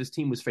injuries this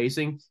team was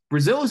facing.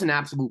 Brazile is an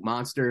absolute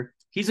monster.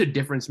 He's a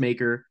difference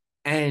maker.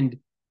 And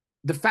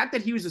the fact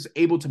that he was just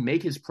able to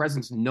make his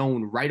presence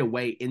known right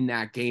away in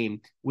that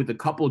game with a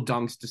couple of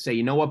dunks to say,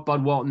 you know what,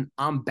 Bud Walton,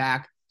 I'm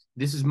back.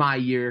 This is my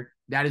year.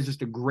 That is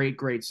just a great,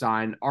 great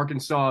sign.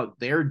 Arkansas,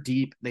 they're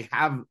deep. They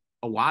have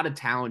a lot of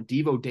talent.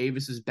 Devo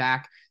Davis is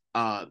back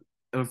for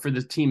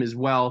the team as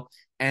well.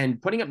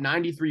 And putting up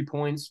 93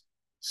 points,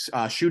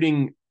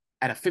 shooting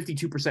at a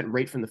 52%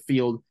 rate from the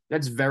field,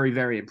 that's very,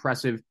 very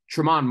impressive.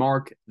 Tremont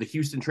Mark, the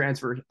Houston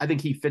transfer, I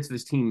think he fits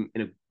this team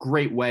in a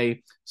great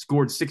way.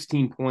 Scored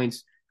 16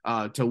 points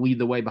to lead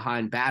the way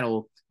behind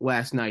Battle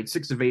last night.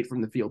 6 of 8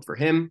 from the field for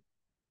him.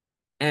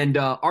 And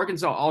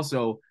Arkansas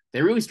also,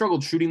 they really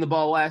struggled shooting the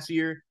ball last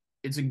year.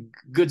 It's a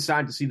good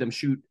sign to see them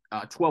shoot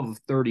 12 of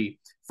 30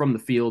 from the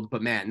field.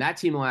 But, man, that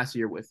team last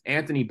year with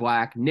Anthony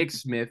Black, Nick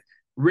Smith,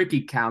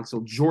 Ricky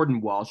Council, Jordan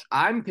Walsh,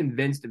 I'm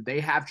convinced if they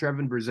have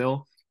Trevon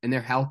Brazile and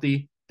they're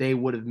healthy, they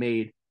would have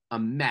made a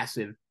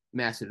massive,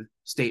 massive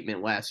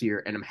statement last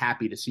year. And I'm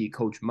happy to see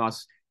Coach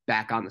Muss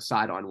back on the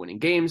sideline winning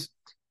games.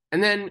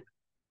 And then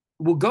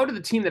we'll go to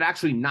the team that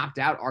actually knocked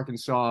out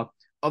Arkansas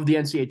of the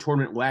NCAA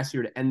tournament last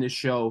year to end this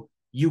show.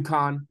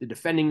 UConn, the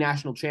defending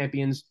national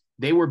champions.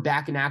 They were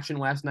back in action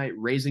last night,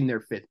 raising their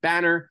 5th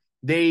banner.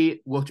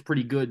 They looked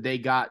pretty good. They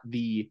got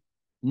the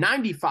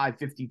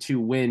 95-52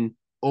 win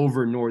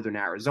over Northern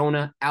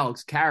Arizona.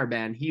 Alex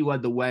Caravan, he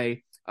led the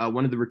way,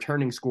 one of the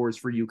returning scorers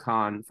for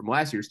UConn from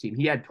last year's team.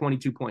 He had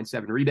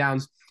 22.7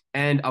 rebounds.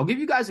 And I'll give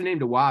you guys a name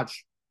to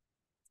watch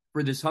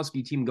for this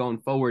Husky team going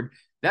forward.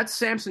 That's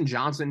Samson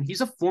Johnson.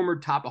 He's a former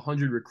top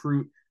 100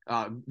 recruit.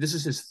 This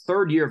is his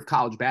 3rd year of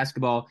college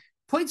basketball.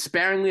 Played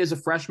sparingly as a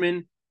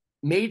freshman,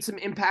 made some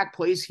impact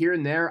plays here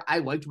and there. I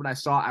liked what I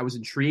saw. I was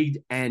intrigued.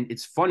 And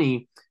it's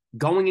funny,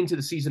 going into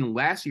the season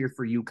last year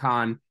for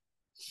UConn,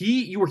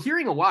 you were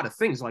hearing a lot of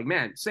things like,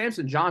 man,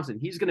 Samson Johnson,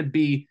 he's going to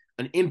be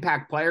an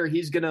impact player.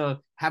 He's going to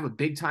have a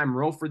big-time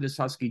role for this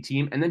Husky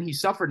team. And then he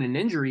suffered an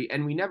injury,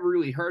 and we never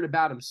really heard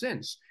about him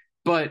since.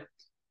 But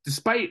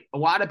despite a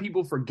lot of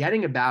people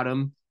forgetting about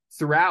him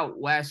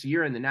throughout last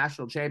year in the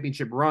national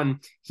championship run,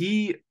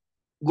 he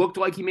looked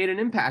like he made an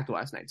impact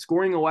last night,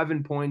 scoring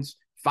 11 points,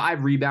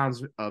 5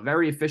 rebounds,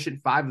 very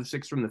efficient, 5 of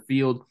 6 from the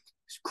field.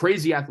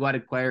 Crazy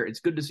athletic player.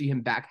 It's good to see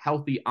him back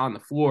healthy on the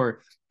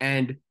floor.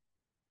 And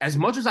as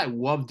much as I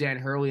love Dan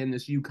Hurley and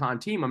this UConn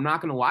team, I'm not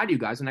going to lie to you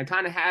guys. And I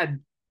kind of had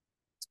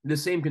the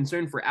same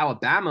concern for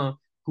Alabama,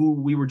 who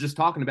we were just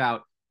talking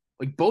about.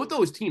 Like, both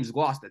those teams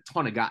lost a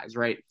ton of guys,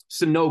 right?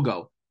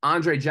 Sonogo,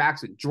 Andre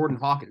Jackson, Jordan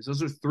Hawkins.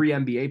 Those are 3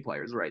 NBA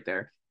players right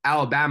there.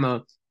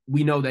 Alabama,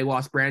 we know they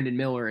lost Brandon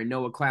Miller and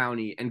Noah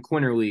Clowney and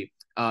Quinterly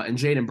and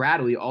Jaden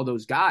Bradley, all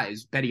those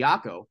guys,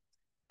 Bediako.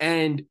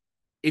 And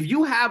if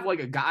you have like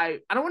a guy,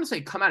 I don't want to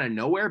say come out of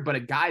nowhere, but a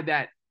guy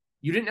that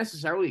you didn't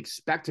necessarily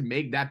expect to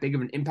make that big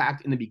of an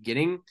impact in the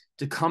beginning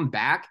to come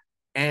back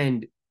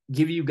and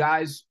give you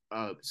guys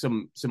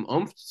some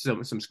oomph,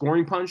 some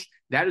scoring punch,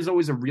 that is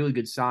always a really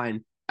good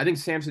sign. I think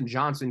Samson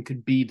Johnson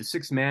could be the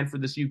 6th man for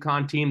this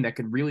UConn team that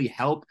could really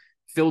help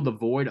fill the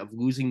void of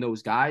losing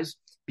those guys,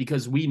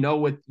 because we know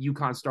with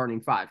UConn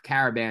starting 5,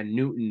 Caravan,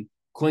 Newton,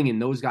 Klingon,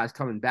 those guys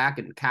coming back,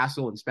 and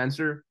Castle and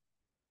Spencer,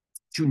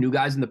 2 new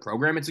guys in the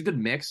program. It's a good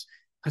mix.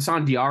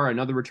 Hassan Diarra,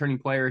 another returning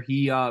player,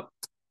 he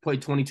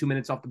played 22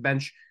 minutes off the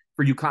bench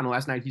for UConn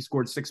last night. He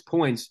scored 6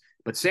 points.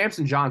 But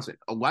Samson Johnson,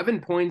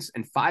 11 points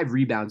and 5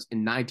 rebounds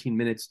in 19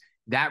 minutes.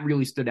 That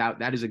really stood out.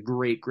 That is a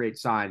great, great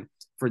sign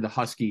for the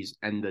Huskies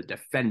and the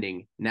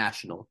defending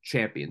national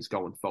champions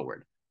going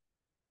forward.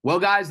 Well,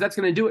 guys, that's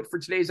going to do it for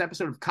today's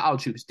episode of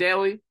College Hoops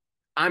Daily.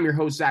 I'm your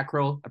host, Zach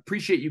Kroll.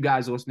 Appreciate you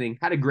guys listening.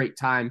 Had a great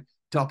time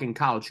talking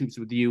college hoops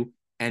with you,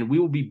 and we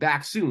will be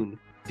back soon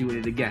doing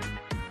it again.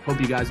 Hope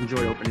you guys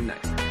enjoyed opening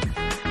night.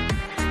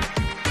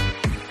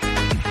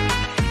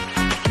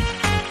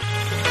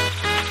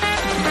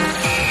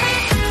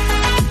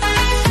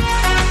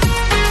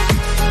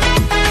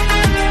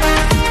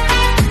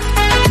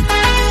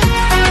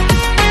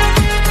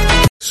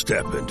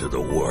 Step into the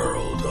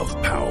world of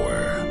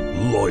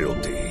power,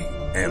 loyalty,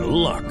 and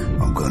luck.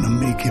 I'm gonna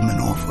make him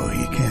an offer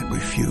he can't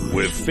refuse.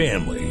 With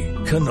family,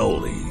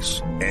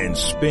 cannolis, and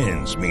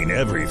spins mean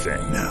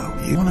everything. Now,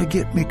 you wanna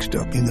get mixed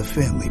up in the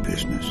family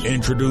business.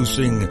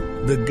 Introducing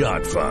The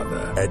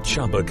Godfather at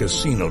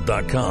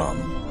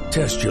ChumbaCasino.com.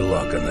 Test your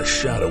luck in the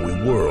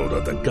shadowy world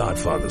of The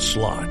Godfather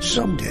slot.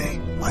 Someday,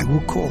 I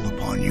will call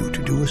upon you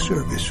to do a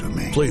service for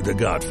me. Play The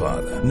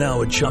Godfather,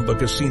 now at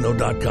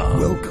ChumbaCasino.com.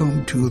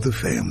 Welcome to the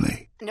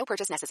family. No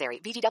purchase necessary.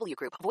 VGW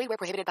Group. Void where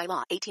prohibited by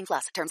law.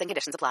 18+. Terms and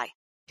conditions apply.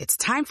 It's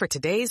time for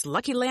today's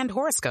Lucky Land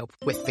horoscope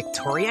with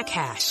Victoria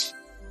Cash.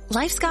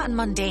 Life's gotten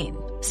mundane,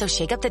 so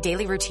shake up the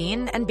daily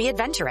routine and be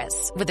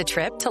adventurous with a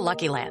trip to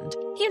Lucky Land.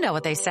 You know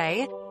what they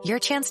say. Your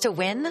chance to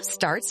win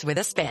starts with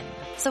a spin.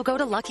 So go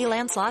to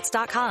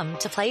LuckyLandSlots.com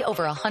to play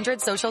over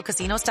 100 social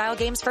casino-style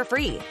games for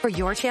free for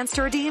your chance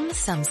to redeem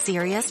some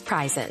serious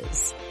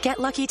prizes. Get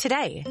lucky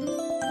today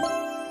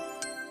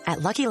at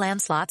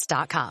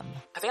LuckyLandSlots.com.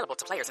 Available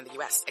to players in the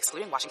U.S.,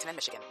 excluding Washington and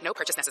Michigan. No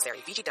purchase necessary.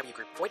 VGW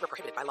Group. Void where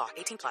prohibited by law.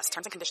 18+.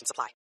 Terms and conditions apply.